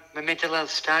when my mental health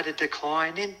started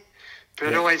declining, but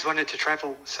I'd always wanted to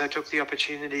travel, so I took the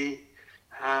opportunity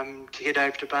to get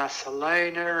over to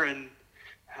Barcelona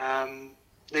and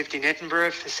lived in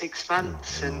Edinburgh for 6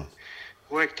 months and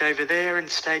worked over there and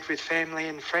stayed with family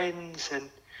and friends and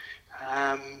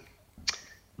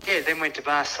then went to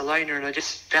Barcelona and I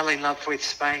just fell in love with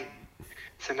Spain.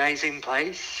 It's an amazing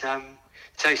place,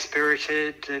 so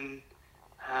spirited and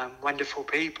wonderful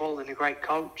people and a great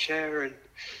culture. And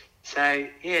so,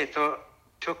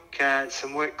 took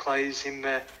some work clothes in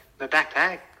my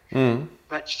backpack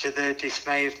much to the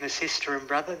dismay of my sister and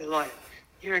brother. They're like,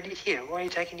 "You're an idiot. Why are you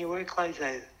taking your work clothes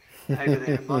over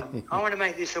there?" I'm like, "I want to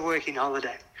make this a working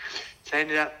holiday." So I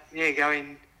ended up,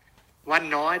 going. One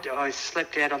night I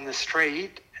slept out on the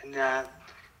street and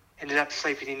ended up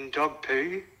sleeping in dog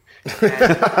poo. And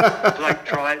a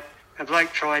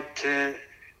bloke tried to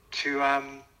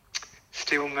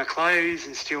steal my clothes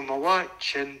and steal my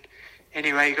watch, and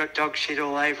anyway, he got dog shit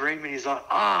all over him, and he's like,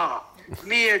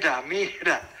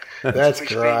 mierda. That's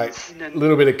great. A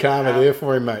little bit of karma there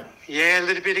for him, mate. Yeah, a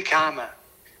little bit of karma.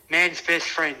 Man's best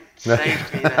friend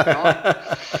saved me that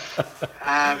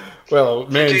night. Well,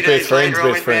 man's 2 best days friend's later, best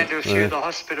I went friend. down to a few of the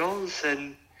hospitals,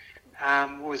 and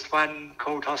was one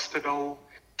called Hospital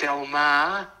Del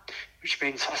Mar, which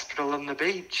means hospital on the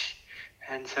beach.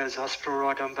 And so it was a hospital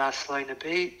right on Barcelona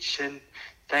Beach, and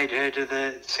they'd heard of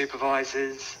the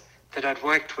supervisors that I'd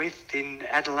worked with in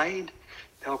Adelaide.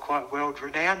 They were quite world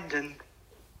renowned, and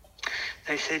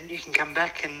they said, "You can come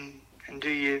back and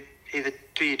either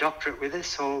do your doctorate with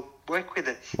us or work with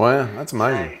us." Wow, that's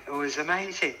amazing. So it was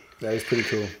amazing. That is pretty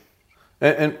cool.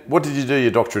 And what did you do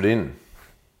your doctorate in?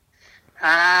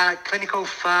 Clinical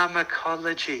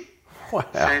pharmacology. Wow.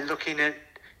 So looking at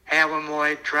how are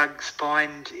my drugs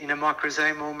bind in a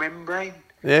microsomal membrane.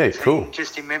 Yeah, So cool.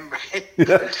 Just in membrane.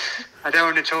 I don't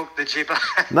want to talk the gibber.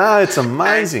 No, it's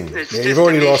amazing. It's Yeah, just you've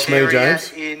already a niche lost me, area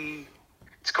James.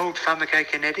 It's called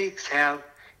pharmacokinetics, how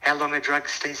long a drug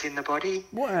stays in the body.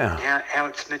 Wow. And how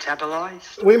it's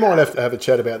metabolised. We might have to have a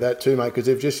chat about that too, mate, because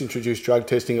they've just introduced drug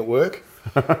testing at work.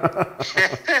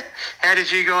 How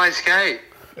did you guys go?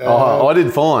 I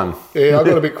did fine. Yeah, I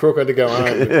got a bit crooked to go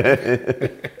home.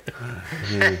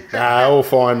 Nah, all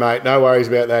fine, mate. No worries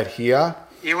about that here.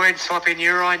 You weren't swapping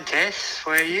urine tests,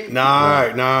 were you?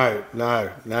 No,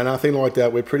 nothing like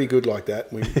that. We're pretty good like that.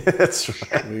 That's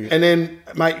right. And then,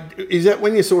 mate, is that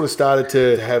when you sort of started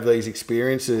to have these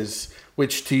experiences,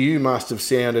 which to you must have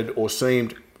sounded or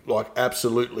seemed like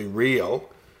absolutely real,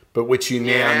 but which you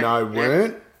now know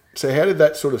weren't? So how did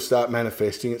that sort of start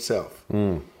manifesting itself?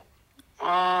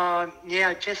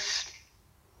 Just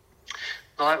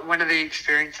like one of the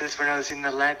experiences when I was in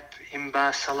the lab in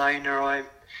Barcelona,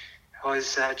 I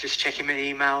was just checking my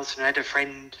emails, and I had a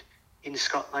friend in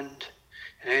Scotland,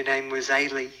 and her name was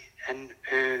Ailey, and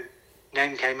her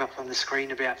name came up on the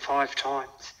screen about 5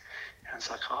 times. And I was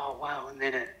like, oh, wow. And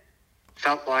then it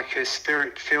felt like her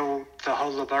spirit filled the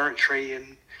whole laboratory,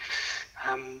 and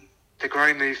the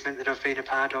GROW movement that I've been a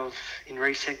part of in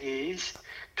recent years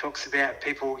talks about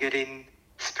people getting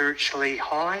spiritually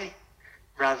high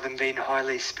rather than being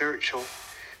highly spiritual.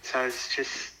 So it's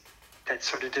just, that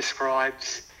sort of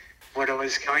describes what I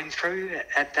was going through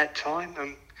at that time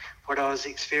and what I was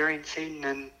experiencing.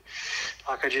 And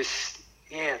like I just,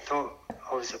 thought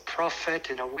I was a prophet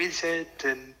and a wizard,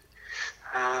 and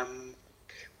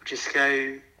just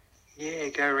go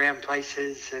around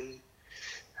places, and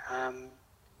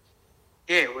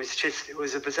it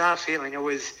was a bizarre feeling. It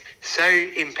was so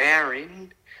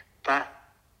empowering, but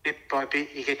bit by bit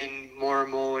you're getting more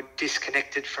and more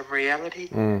disconnected from reality,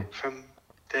 from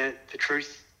the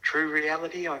true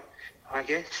reality, I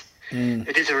guess.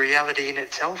 It is a reality in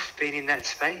itself, being in that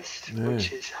space,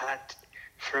 which is hard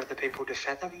for other people to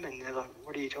fathom, and they're like,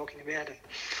 what are you talking about?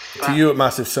 To you it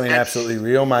must have seemed absolutely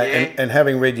real, mate. And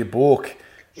having read your book,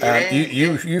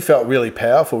 you felt really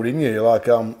powerful, didn't you? Like,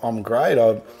 I'm great,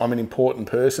 I'm an important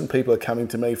person, people are coming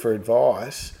to me for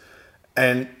advice,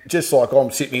 and just like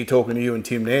I'm sitting here talking to you and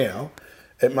Tim now,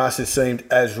 it must have seemed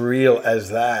as real as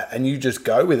that, and you just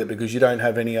go with it because you don't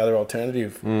have any other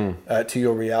alternative to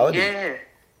your reality.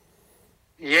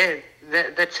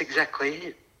 That's exactly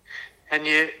it. And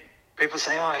people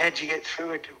say, oh, how'd you get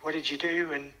through it? What did you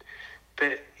do?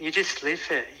 But you just live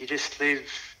it. You just live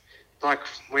like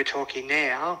we're talking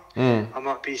now. I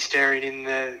might be staring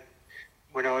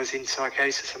when I was in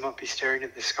psychosis, I might be staring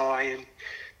at the sky and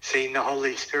seeing the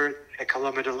Holy Spirit a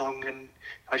kilometre long, and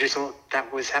I just thought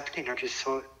that was happening. I just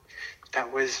thought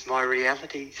that was my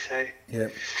reality. So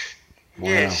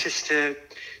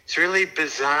it's really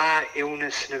bizarre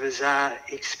illness and a bizarre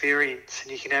experience,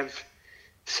 and you can have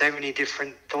so many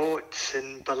different thoughts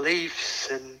and beliefs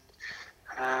and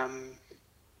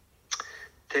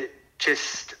that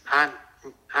just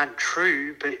aren't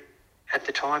true, but at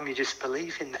the time you just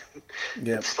believe in them.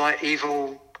 It's like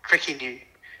evil tricking you.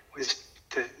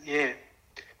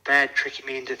 Bad tricking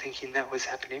me into thinking that was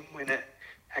happening when it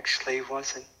actually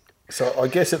wasn't. So I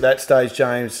guess at that stage,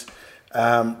 James,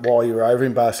 while you were over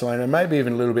in Barcelona, maybe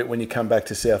even a little bit when you come back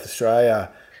to South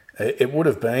Australia, it would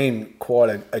have been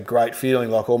quite a great feeling,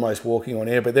 like almost walking on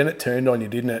air. But then it turned on you,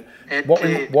 didn't it?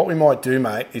 What we might do,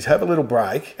 mate, is have a little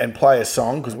break and play a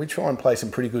song, because we try and play some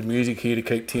pretty good music here to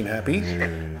keep Tim happy.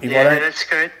 Yeah, that's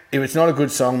good. If it's not a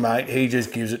good song, mate, he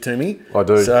just gives it to me. I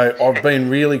do. So I've been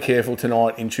really careful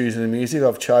tonight in choosing the music.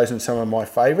 I've chosen some of my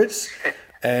favourites.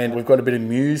 And we've got a bit of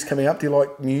Muse coming up. Do you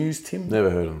like Muse, Tim? Never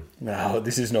heard of them. No,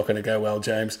 this is not going to go well,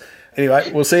 James.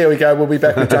 Anyway, we'll see how we go. We'll be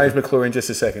back with James McClure in just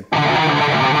a second.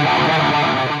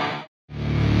 I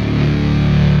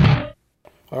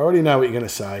already know what you're going to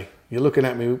say. You're looking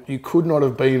at me. You could not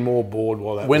have been more bored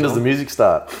while that When was does the on. music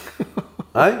start?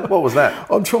 Hey, what was that?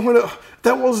 I'm trying to...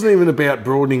 That wasn't even about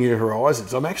broadening your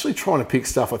horizons. I'm actually trying to pick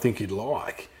stuff I think you'd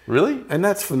like. Really? And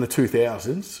that's from the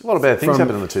 2000s. A lot of bad things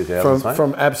happened in the 2000s, mate.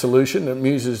 From Absolution, the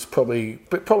Muse is probably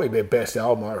their best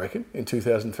album, I reckon, in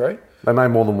 2003. They made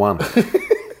more than one.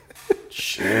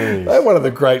 Jeez. They're one of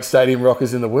the great stadium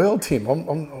rockers in the world, Tim.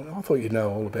 I thought you'd know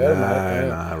all about it, mate.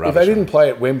 No, If rubbish, they didn't play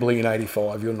at Wembley in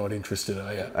 85, you're not interested,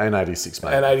 are you? And 86,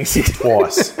 mate. And 86.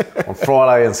 Twice. On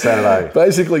Friday and Saturday.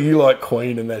 Basically, you like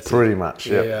Queen and that's Pretty it. much,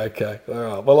 yep. Yeah, okay. All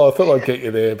right. Well, I thought I'd get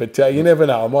you there, but you never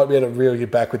know. I might be able to reel you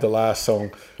back with the last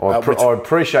song, I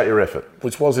appreciate your effort.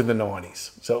 which was in the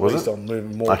 90s. So at Was least it? I'm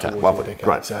moving more Okay, towards lovely. the decade.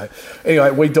 Great. So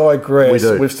anyway, we digress. We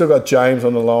do. We've still got James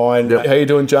on the line. Yep. How you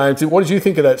doing, James? What did you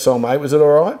think of that song, mate? Was it all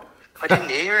right? I didn't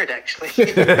hear it, actually.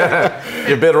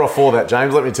 You're better off for that,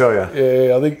 James, let me tell you.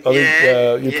 Yeah, I think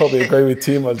you probably agree with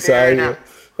Tim on Fair saying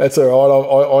enough. that's all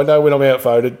right. I know when I'm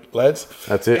outvoted, lads.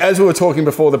 That's it. As we were talking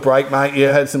before the break, mate, you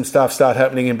had some stuff start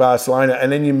happening in Barcelona,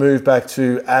 and then you moved back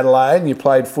to Adelaide and you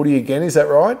played footy again. Is that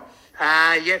right?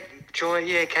 Yep,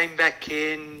 Joy, came back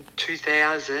in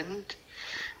 2000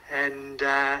 and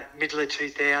middle of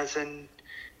 2000,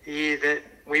 the year that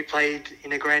we played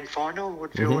in a grand final,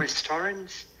 Woodville West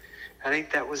Torrens. I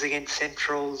think that was against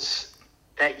Centrals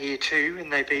that year too,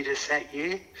 and they beat us that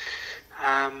year.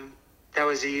 That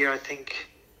was the year I think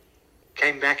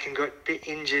came back and got a bit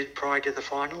injured prior to the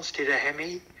finals, did a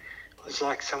hemi. It was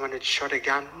like someone had shot a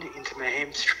gun into my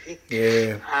hamstring.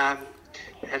 Yeah.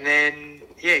 And then,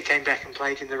 came back and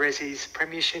played in the Resi's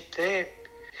Premiership there.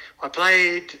 I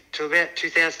played to about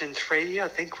 2003, I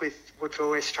think, with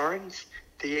Woodville West Torrens,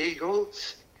 the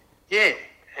Eagles. Yeah,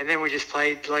 and then we just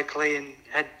played locally and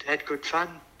had good fun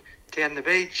down the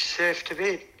beach, surfed a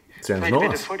bit, Sounds played a bit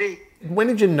of nice. footy. When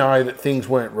did you know that things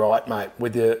weren't right, mate,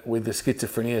 with the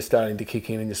schizophrenia starting to kick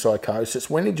in and the psychosis?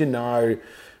 When did you know?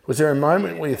 Was there a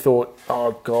moment where you thought,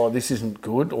 oh, God, this isn't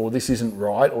good, or this isn't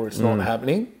right, or it's not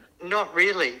happening? Not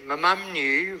really. My mum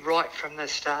knew right from the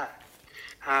start.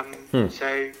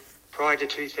 So prior to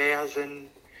 2000,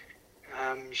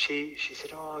 she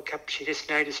said, she just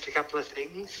noticed a couple of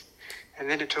things. And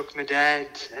then it took my dad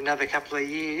another couple of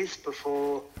years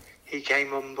before he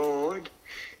came on board.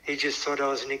 He just thought I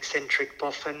was an eccentric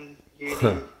boffin,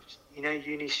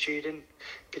 uni student,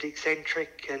 bit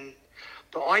eccentric.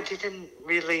 But I didn't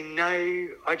really know.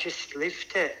 I just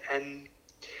lived it. And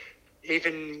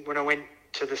even when I went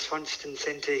to the Swanston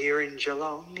Centre here in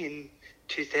Geelong in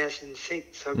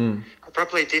 2006, I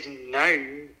probably didn't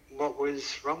know what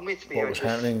was wrong with me. What was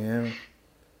happening, yeah.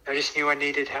 I just knew I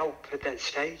needed help at that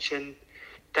stage, and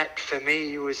that for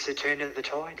me was the turn of the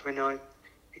tide when I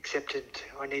accepted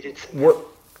I needed some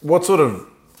help. What sort of,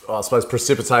 I suppose,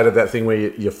 precipitated that thing where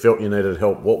you felt you needed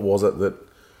help? What was it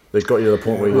that got you to the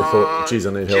point where you thought, geez,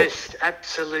 I need help? Just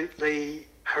absolutely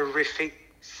horrific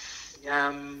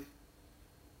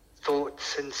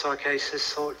thoughts and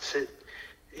psychosis thoughts that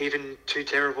even too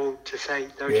terrible to say.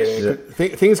 They were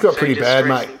just Things got so pretty bad,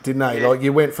 distressing. mate, didn't they? Yeah. Like,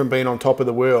 you went from being on top of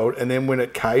the world, and then when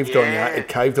it caved on you, Yeah. it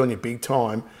caved on you big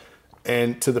time,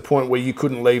 and to the point where you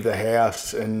couldn't leave the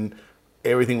house, and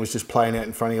everything was just playing out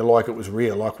in front of you like it was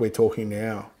real, like we're talking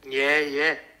now.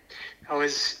 Yeah. I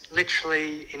was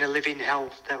literally in a living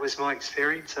hell. That was my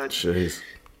experience. I'd Jeez.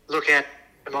 look out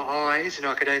at my eyes and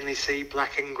I could only see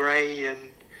black and grey, and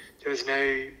there was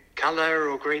no colour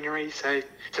or greenery. So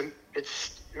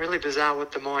it's really bizarre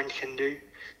what the mind can do.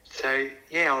 So I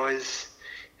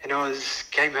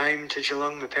came home to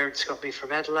Geelong. My parents got me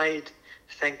from Adelaide.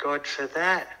 Thank God for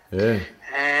that. Yeah.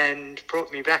 And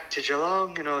brought me back to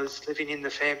Geelong, and I was living in the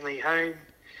family home,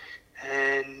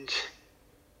 and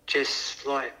just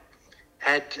like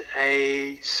had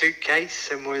a suitcase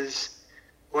and was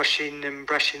washing and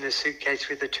brushing the suitcase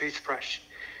with a toothbrush.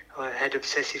 I had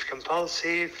obsessive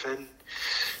compulsive and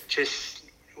just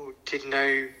didn't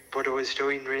know what I was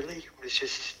doing really. It was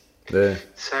just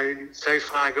so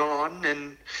far gone,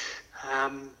 and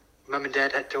Mum and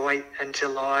Dad had to wait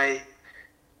until I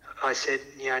said,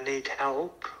 I need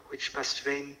help, which must have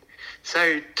been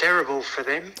so terrible for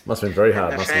them. Must have been very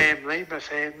hard, My mustn't it?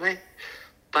 family.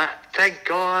 But thank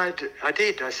God I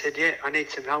did. I said, yeah, I need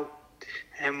some help.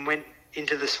 And went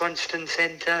into the Swanston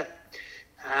Centre.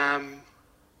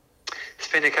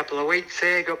 Spent a couple of weeks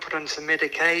there, got put on some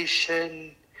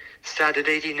medication, started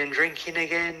eating and drinking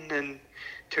again and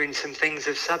doing some things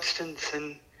of substance,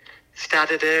 and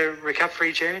started a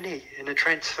recovery journey and a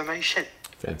transformation.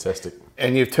 Fantastic.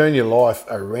 And you've turned your life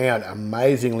around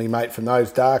amazingly, mate, from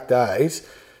those dark days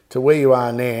to where you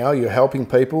are now. You're helping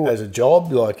people as a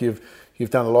job. Like you've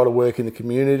done a lot of work in the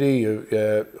community.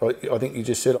 I think you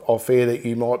just said off air that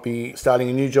you might be starting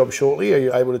a new job shortly. Are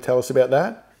you able to tell us about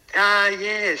that?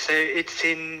 Yeah, so it's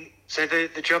in, so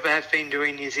the job I've been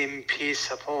doing is in peer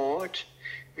support,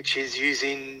 which is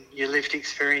using your lived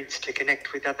experience to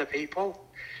connect with other people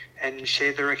and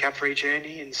share the recovery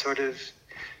journey and sort of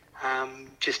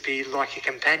just be like a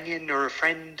companion or a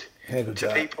friend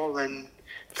to people. And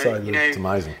So you know, It's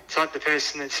amazing. it's like the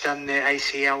person that's done their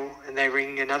ACL and they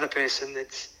ring another person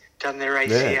that's done their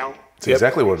ACL. It's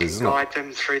exactly what it is, isn't it? Guide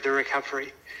them through the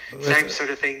recovery. Same sort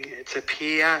of thing. It's a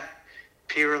peer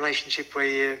relationship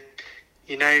where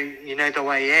you know the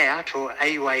way out or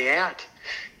a way out,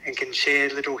 and can share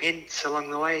little hints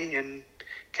along the way and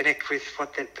connect with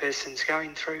what that person's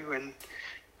going through, and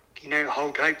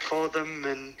hold hope for them.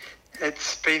 And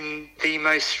it's been the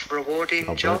most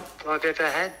rewarding job I've ever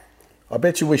had. I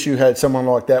bet you wish you had someone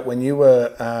like that when you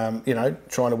were,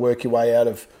 trying to work your way out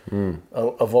of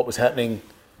what was happening.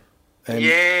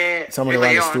 And someone who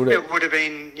understood it. It would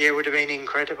have been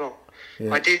incredible.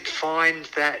 Yeah. I did find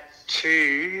that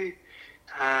too,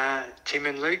 Tim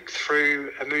and Luke,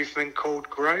 through a movement called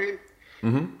Grow.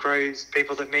 Mm-hmm. Grow's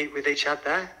people that meet with each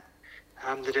other,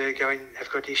 that have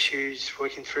got issues,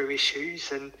 working through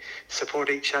issues, and support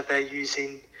each other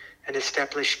using an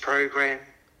established program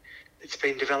that's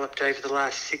been developed over the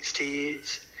last 60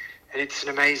 years. And it's an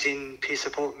amazing peer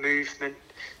support movement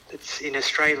that's in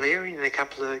Australia and in a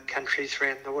couple of countries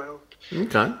around the world.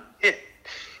 Okay. Yeah.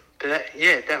 But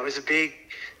that was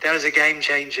a game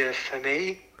changer for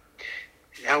me.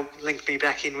 It helped link me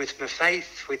back in with my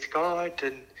faith, with God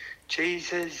and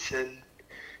Jesus, and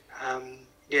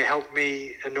helped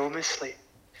me enormously.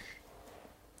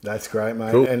 That's great,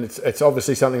 mate. Cool. And it's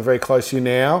obviously something very close to you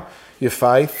now, your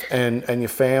faith and your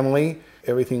family,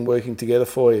 everything working together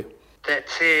for you.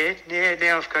 That's it. Yeah,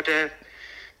 now I've got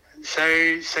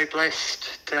so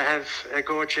blessed to have a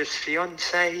gorgeous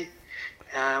fiancée.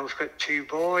 We've got 2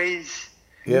 boys,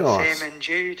 Yeah, nice. Sam and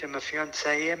Jude, and my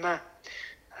fiancée Emma.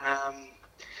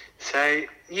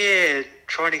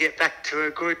 Trying to get back to a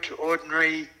good,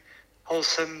 ordinary,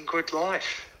 wholesome, good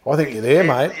life. I think you're there,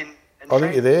 mate. I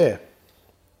think you're there.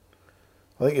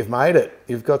 I think you've made it.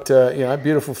 You've got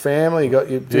beautiful family.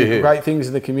 You do great things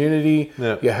in the community.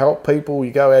 Yeah. You help people.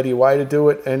 You go out of your way to do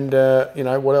it. And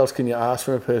what else can you ask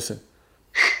from a person?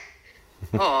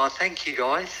 Oh, thank you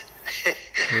guys.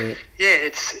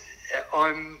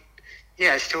 I'm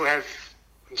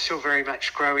still very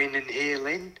much growing and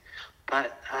healing,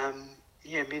 but I'm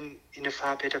in a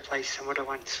far better place than what I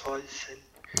once was. And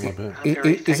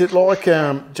Is it like,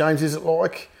 James, is it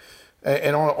like,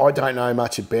 and I don't know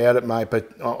much about it, mate,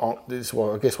 but this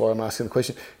is why I'm asking the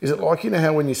question. Is it like,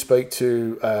 how when you speak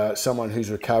to someone who's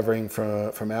recovering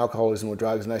from alcoholism or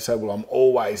drugs and they say, well, I'm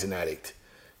always an addict,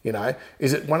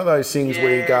 is it one of those things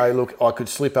where you go, look, I could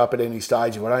slip up at any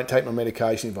stage if I don't take my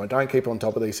medication, if I don't keep on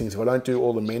top of these things, if I don't do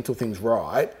all the mental things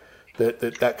right,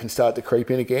 that can start to creep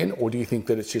in again? Or do you think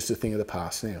that it's just a thing of the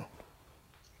past now?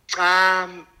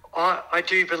 I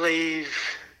do believe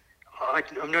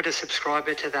I'm not a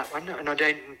subscriber to that one, and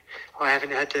I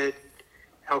haven't had an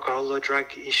alcohol or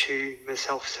drug issue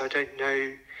myself, so I don't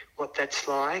know what that's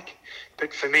like.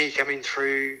 But for me, coming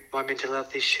through my mental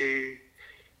health issue,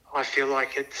 I feel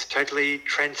like it's totally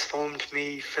transformed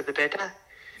me for the better.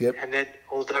 Yep. And that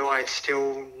although I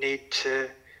still need to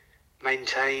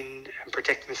maintain and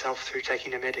protect myself through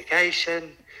taking a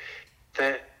medication,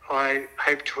 that I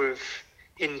hope to have,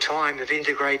 in time, have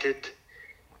integrated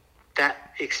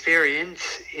that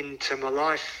experience into my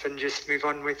life and just move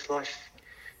on with life,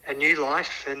 a new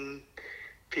life, and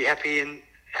be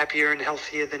happier and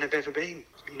healthier than I've ever been.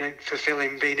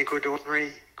 Fulfilling being a good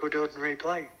ordinary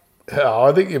bloke. Oh,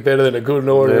 I think you're better than a good and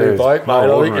ordinary Yeah, bloke, mate. I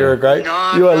think ordinary. you're a great.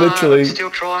 I'm still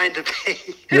trying to be.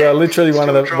 You are literally one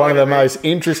of the be. most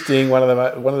interesting, one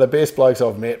of the best blokes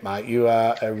I've met, mate. You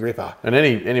are a ripper. And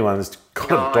anyone that's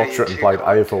got a doctorate and played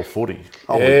AFL footy.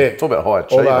 Oh, Yeah. talk about high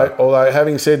achiever. Although,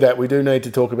 having said that, we do need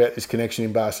to talk about this connection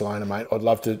in Barcelona, mate. I'd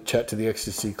love to chat to the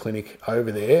ecstasy clinic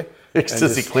over there.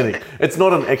 Ecstasy clinic. It's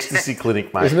not an ecstasy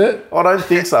clinic, mate. Isn't it? I don't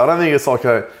think so. I don't think it's like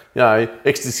a,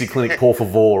 ecstasy clinic por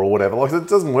favor or whatever. Like, it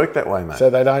doesn't work that way, mate. So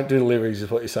they don't do deliveries, is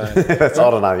what you're saying. That's, I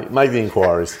don't know. Make the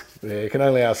inquiries. Yeah, you can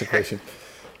only ask the question.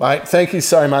 Mate, thank you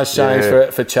so much, James,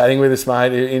 for chatting with us,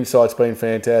 mate. Your insight's been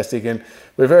fantastic. And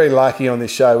we're very lucky on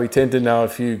this show. We tend to know a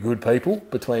few good people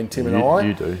between Tim and I.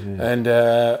 You do, yeah. And,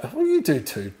 well, you do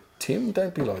too, Tim.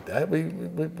 Don't be like that.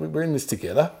 We're in this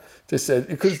together. Just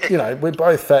because, we're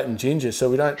both fat and ginger, so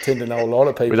we don't tend to know a lot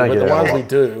of people. don't But get the out a ones we lot.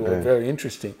 do are very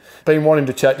interesting. Been wanting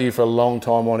to chat to you for a long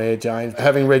time on air, James.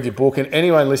 Having read your book, and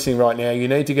anyone listening right now, you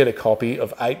need to get a copy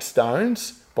of 8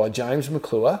 Stones by James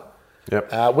McClure.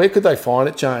 Yep. Where could they find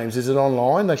it, James? Is it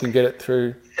online? They can get it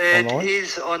through It online?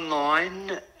 is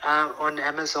online on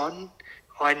Amazon.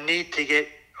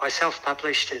 I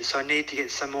self-published it, so I need to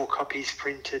get some more copies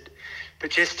printed. But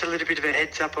just a little bit of a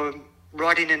heads up, I'm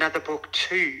writing another book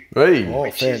too. Hey. Oh,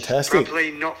 which fantastic. is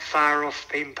probably not far off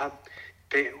being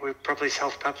we'll probably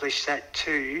self-publish that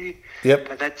too. Yep.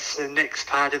 But that's the next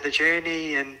part of the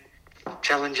journey and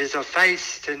challenges I've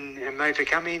faced and am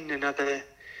overcoming, and other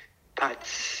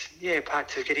parts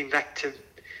of getting back to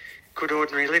good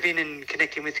ordinary living and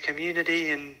connecting with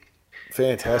community and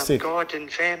Fantastic. God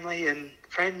and family and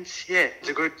friends. Yeah, it's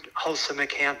a good wholesome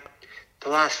account. The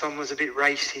last one was a bit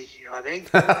racy, I think.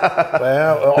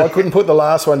 Well, I couldn't put the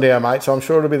last one down, mate, so I'm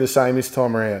sure it'll be the same this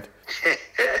time around.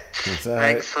 So,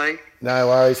 Thanks, Luke. no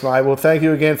worries, mate. Well, thank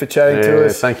you again for chatting to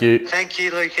us. Thank you. Thank you,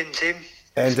 Luke and Tim.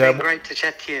 And, It's been great to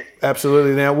chat to you.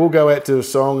 Absolutely. Now, we'll go out to a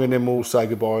song and then we'll say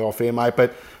goodbye off air, mate.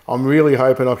 But I'm really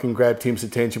hoping I can grab Tim's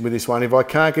attention with this one. If I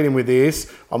can't get him with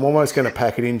this, I'm almost going to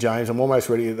pack it in, James. I'm almost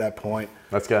ready at that point.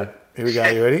 Let's go. Here we go.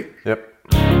 You ready? Yep.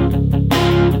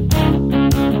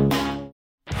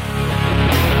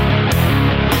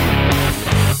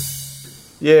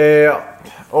 Yeah,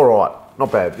 all right,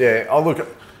 not bad. Yeah, I look,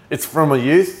 it's from my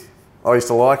youth. I used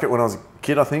to like it when I was a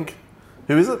kid, I think.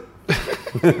 Who is it?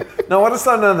 No, I just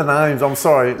don't know the names. I'm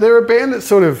sorry. They're a band that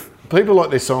sort of, people like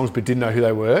their songs but didn't know who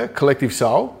they were. Collective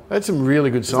Soul. They had some really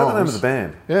good Is songs. that the name of the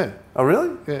band? Yeah. Oh,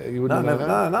 really? Yeah, you wouldn't know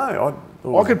that?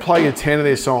 No. I could play you 10 of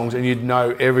their songs and you'd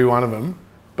know every one of them,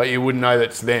 but you wouldn't know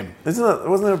that's them.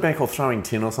 Wasn't there a band called Throwing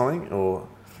Tin or something? Or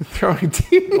Throwing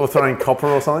Tin. Or Throwing Copper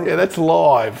or something? Yeah, that's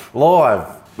live.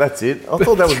 Live. That's it. I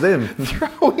thought that was them.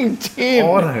 Throwing Tin.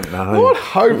 I don't know. What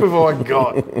hope have I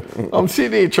got? I'm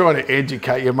sitting here trying to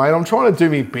educate you, mate. I'm trying to do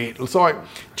me bit. It's like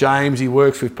James, he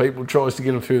works with people, tries to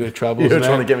get them through their troubles. You're and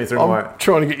trying that. to get me through I'm my-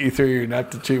 trying to get you through your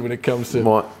inaptitude when it comes to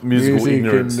My musical music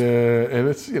ignorance. and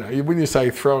it's, when you say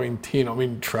throwing tin, I'm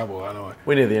in trouble, aren't I?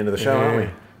 We're near the end of the show,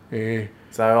 aren't we? Yeah.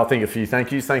 So I think a few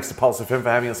thank yous. Thanks to Pulse FM for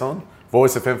having us on,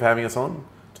 Voice FM for having us on,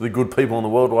 to the good people on the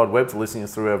World Wide Web for listening to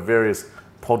us through our various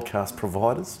podcast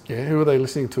providers. Yeah, who are they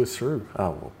listening to us through? Oh,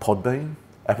 well, Podbean,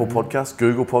 Apple Podcasts,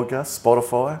 Google Podcasts,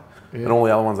 Spotify, and all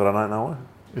the other ones that I don't know.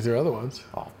 Is there other ones?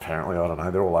 Oh, apparently, I don't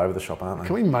know. They're all over the shop, aren't they?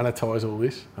 Can we monetize all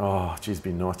this? Oh, geez,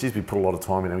 be nice. Geez, we put a lot of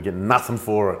time in and we get nothing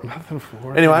for it. Nothing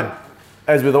for it. Anyway,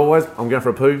 as with always, I'm going for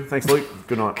a poo. Thanks, Luke.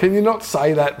 Good night. Can you not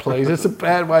say that, please? It's a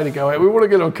bad way to go out. We want to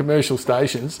get on commercial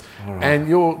stations, and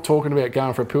you're talking about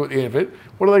going for a poo at the end of it.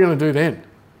 What are they going to do then?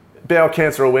 Bowel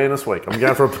Cancer Awareness Week. I'm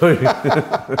going for a poo.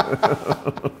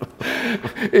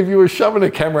 If you were shoving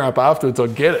a camera up afterwards,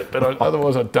 I'd get it, but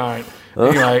otherwise I don't.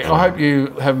 Anyway, I hope you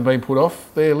haven't been put off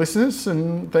there, listeners,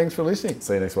 and thanks for listening.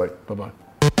 See you next week. Bye-bye.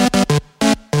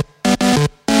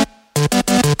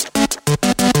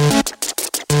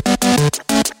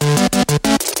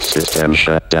 System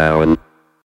shut down.